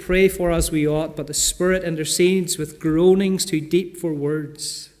we should pray for as we ought, but the Spirit intercedes with groanings too deep for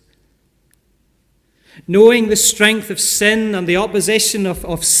words. Knowing the strength of sin and the opposition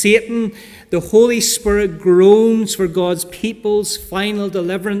of Satan, the Holy Spirit groans for God's people's final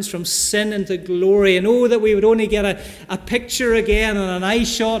deliverance from sin into glory. And oh, that we would only get a picture again and an eye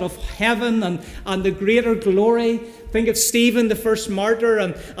shot of heaven and the greater glory. Think of Stephen, the first martyr,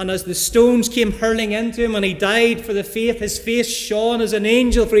 and as the stones came hurling into him and he died for the faith, his face shone as an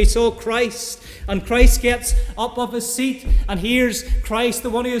angel, for he saw Christ. And Christ gets up off his seat, and here's Christ, the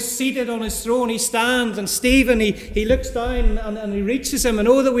one who is seated on his throne. He stands, and Stephen, he looks down and he reaches him. And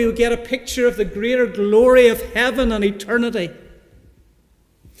oh, that we would get a picture of the greater glory of heaven and eternity.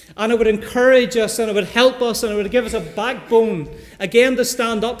 And it would encourage us, and it would help us, and it would give us a backbone, again, to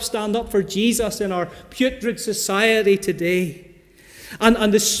stand up for Jesus in our putrid society today.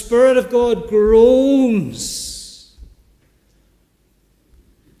 And the Spirit of God groans.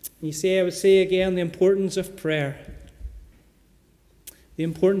 You see, I would say again, the importance of prayer. The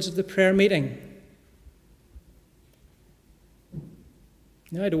importance of the prayer meeting.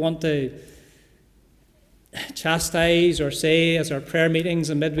 Now, I don't want to chastise or say as our prayer meetings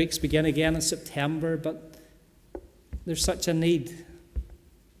and midweeks begin again in September, but there's such a need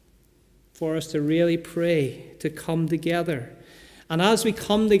for us to really pray, to come together. And as we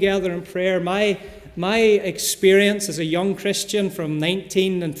come together in prayer, my experience as a young Christian from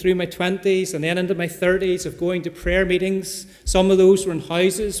 19 and through my 20s and then into my 30s of going to prayer meetings, some of those were in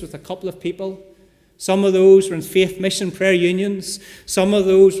houses with a couple of people. Some of those were in faith mission prayer unions. Some of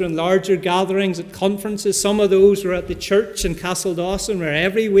those were in larger gatherings at conferences. Some of those were at the church in Castledawson, where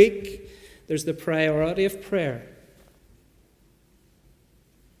every week there's the priority of prayer.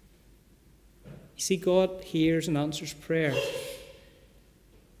 You see, God hears and answers prayer.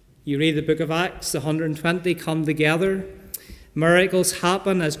 You read the book of Acts, the 120 come together. Miracles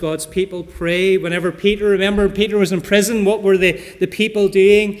happen as God's people pray. Whenever Peter was in prison, what were the people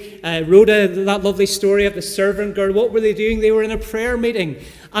doing? Rhoda, that lovely story of the servant girl, what were they doing? They were in a prayer meeting.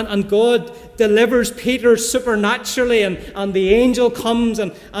 And God delivers Peter supernaturally, and the angel comes,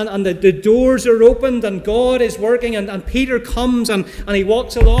 and the doors are opened, and God is working, and Peter comes, and he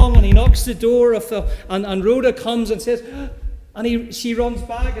walks along, and he knocks the door, and Rhoda comes and says, and she runs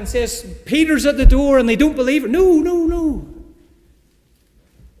back and says, Peter's at the door, and they don't believe her. No.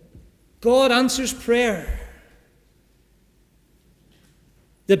 God answers prayer.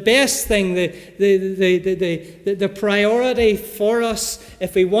 The best thing, the priority for us,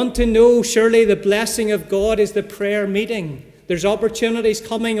 if we want to know surely the blessing of God, is the prayer meeting. There's opportunities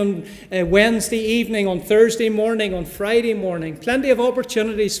coming on Wednesday evening, on Thursday morning, on Friday morning. Plenty of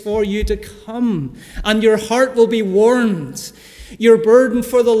opportunities for you to come. And your heart will be warmed. Your burden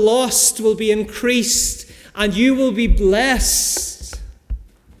for the lost will be increased. And you will be blessed.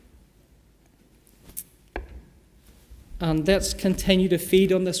 And let's continue to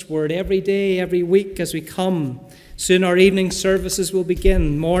feed on this word every day, every week as we come. Soon our evening services will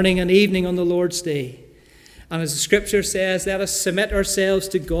begin, morning and evening on the Lord's Day. And as the scripture says, let us submit ourselves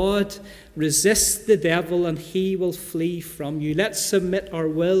to God, resist the devil, and he will flee from you. Let's submit our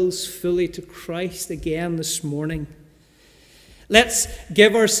wills fully to Christ again this morning. Let's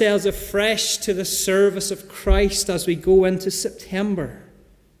give ourselves afresh to the service of Christ as we go into September.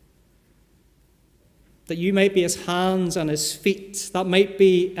 That you might be his hands and his feet. That might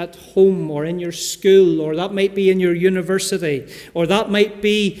be at home or in your school, or that might be in your university, or that might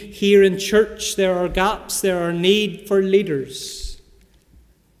be here in church. There are gaps, there are need for leaders.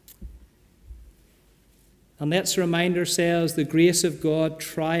 And let's remind ourselves the grace of God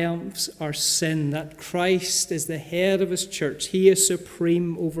triumphs our sin, that Christ is the head of his church. He is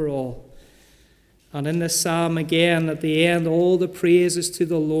supreme over all. And in this psalm again, at the end, all the praises to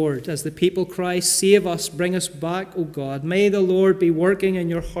the Lord. As the people cry, save us, bring us back, O God. May the Lord be working in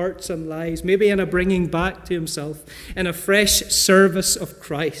your hearts and lives, maybe in a bringing back to himself, in a fresh service of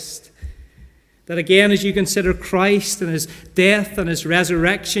Christ. That again, as you consider Christ and his death and his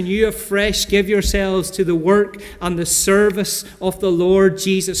resurrection, you afresh give yourselves to the work and the service of the Lord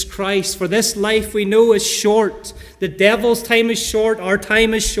Jesus Christ. For this life we know is short. The devil's time is short. Our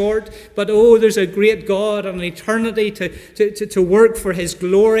time is short. But oh, there's a great God and an eternity to work for his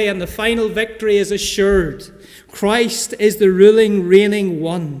glory, and the final victory is assured. Christ is the ruling, reigning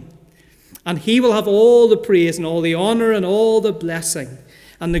one. And he will have all the praise and all the honor and all the blessing.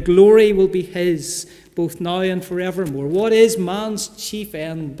 And the glory will be his, both now and forevermore. What is man's chief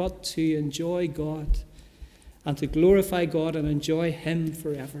end but to enjoy God and to glorify God and enjoy him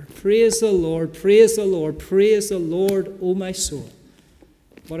forever? Praise the Lord, praise the Lord, praise the Lord, O my soul.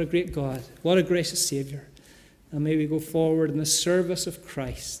 What a great God, what a gracious Saviour. And may we go forward in the service of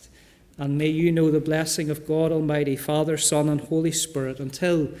Christ And may you know the blessing of God Almighty, Father, Son, and Holy Spirit,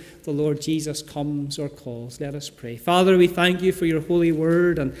 until the Lord Jesus comes or calls. Let us pray. Father, we thank you for your holy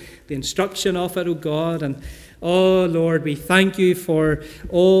word and the instruction of it, O God. And, oh, Lord, we thank you for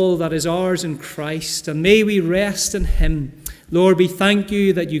all that is ours in Christ. And may we rest in him. Lord, we thank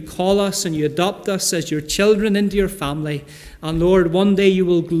you that you call us and you adopt us as your children into your family. And Lord, one day you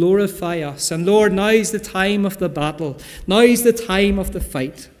will glorify us. And Lord, now's the time of the battle. Now's the time of the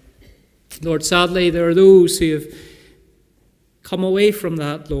fight. Lord, sadly, there are those who have come away from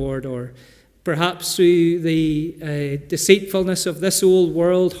that, Lord, or perhaps through the deceitfulness of this old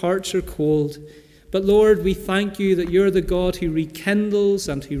world, hearts are cold. But Lord, we thank you that you're the God who rekindles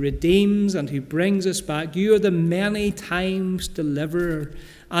and who redeems and who brings us back. You are the many times deliverer,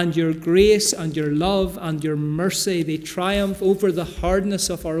 and your grace and your love and your mercy, they triumph over the hardness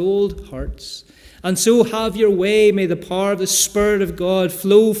of our old hearts. And so have your way. May the power of the Spirit of God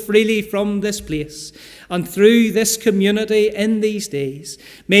flow freely from this place and through this community in these days.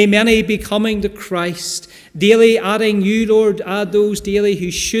 May many be coming to Christ, daily adding you, Lord, add those daily who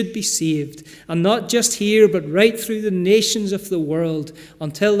should be saved. And not just here, but right through the nations of the world,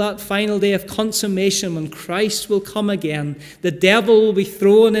 until that final day of consummation when Christ will come again. The devil will be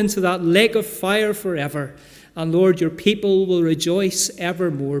thrown into that lake of fire forever. And Lord, your people will rejoice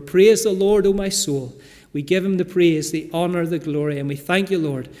evermore. Praise the Lord, O my soul. We give him the praise, the honour, the glory. And we thank you,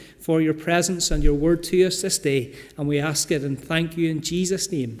 Lord, for your presence and your word to us this day. And we ask it and thank you in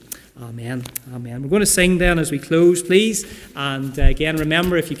Jesus' name. Amen. Amen. We're going to sing then as we close, please. And again,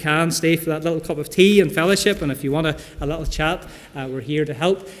 remember, if you can, stay for that little cup of tea and fellowship. And if you want a little chat, we're here to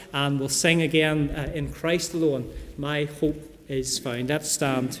help. And we'll sing again, In Christ alone, my hope is found. Let's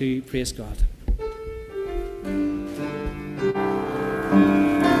stand to praise God.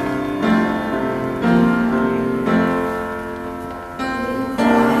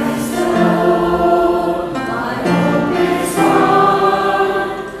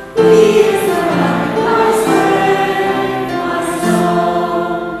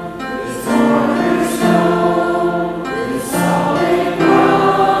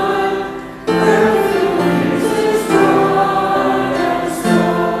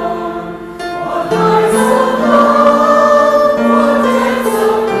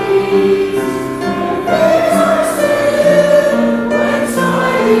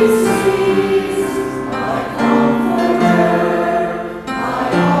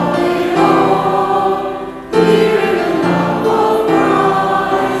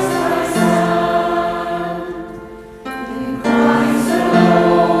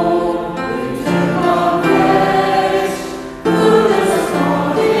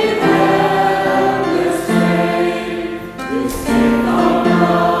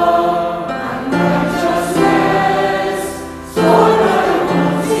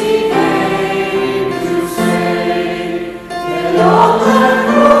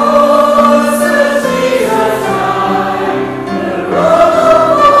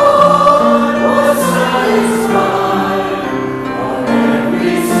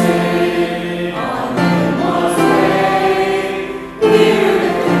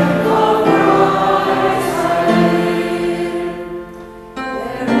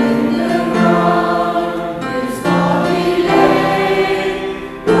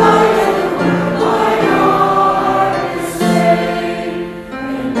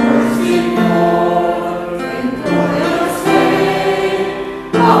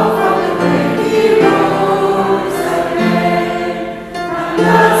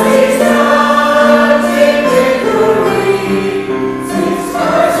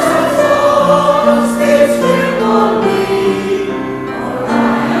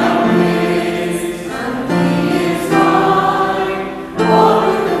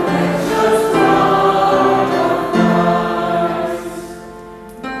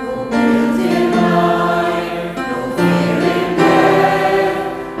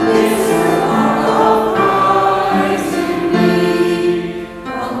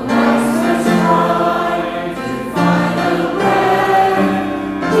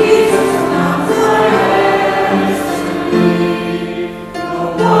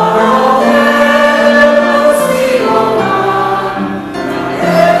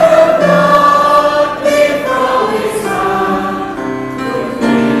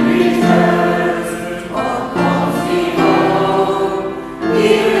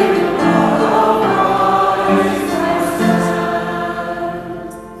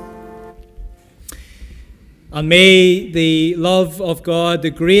 And may the love of God,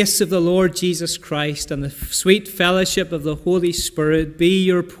 the grace of the Lord Jesus Christ, and the sweet fellowship of the Holy Spirit be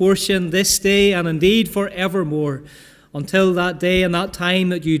your portion this day and indeed forevermore. Until that day and that time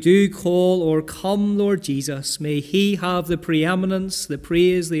that you do call or come, Lord Jesus, may he have the preeminence, the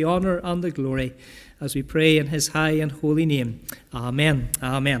praise, the honour and the glory, as we pray in his high and holy name. Amen.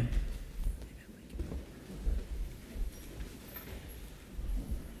 Amen.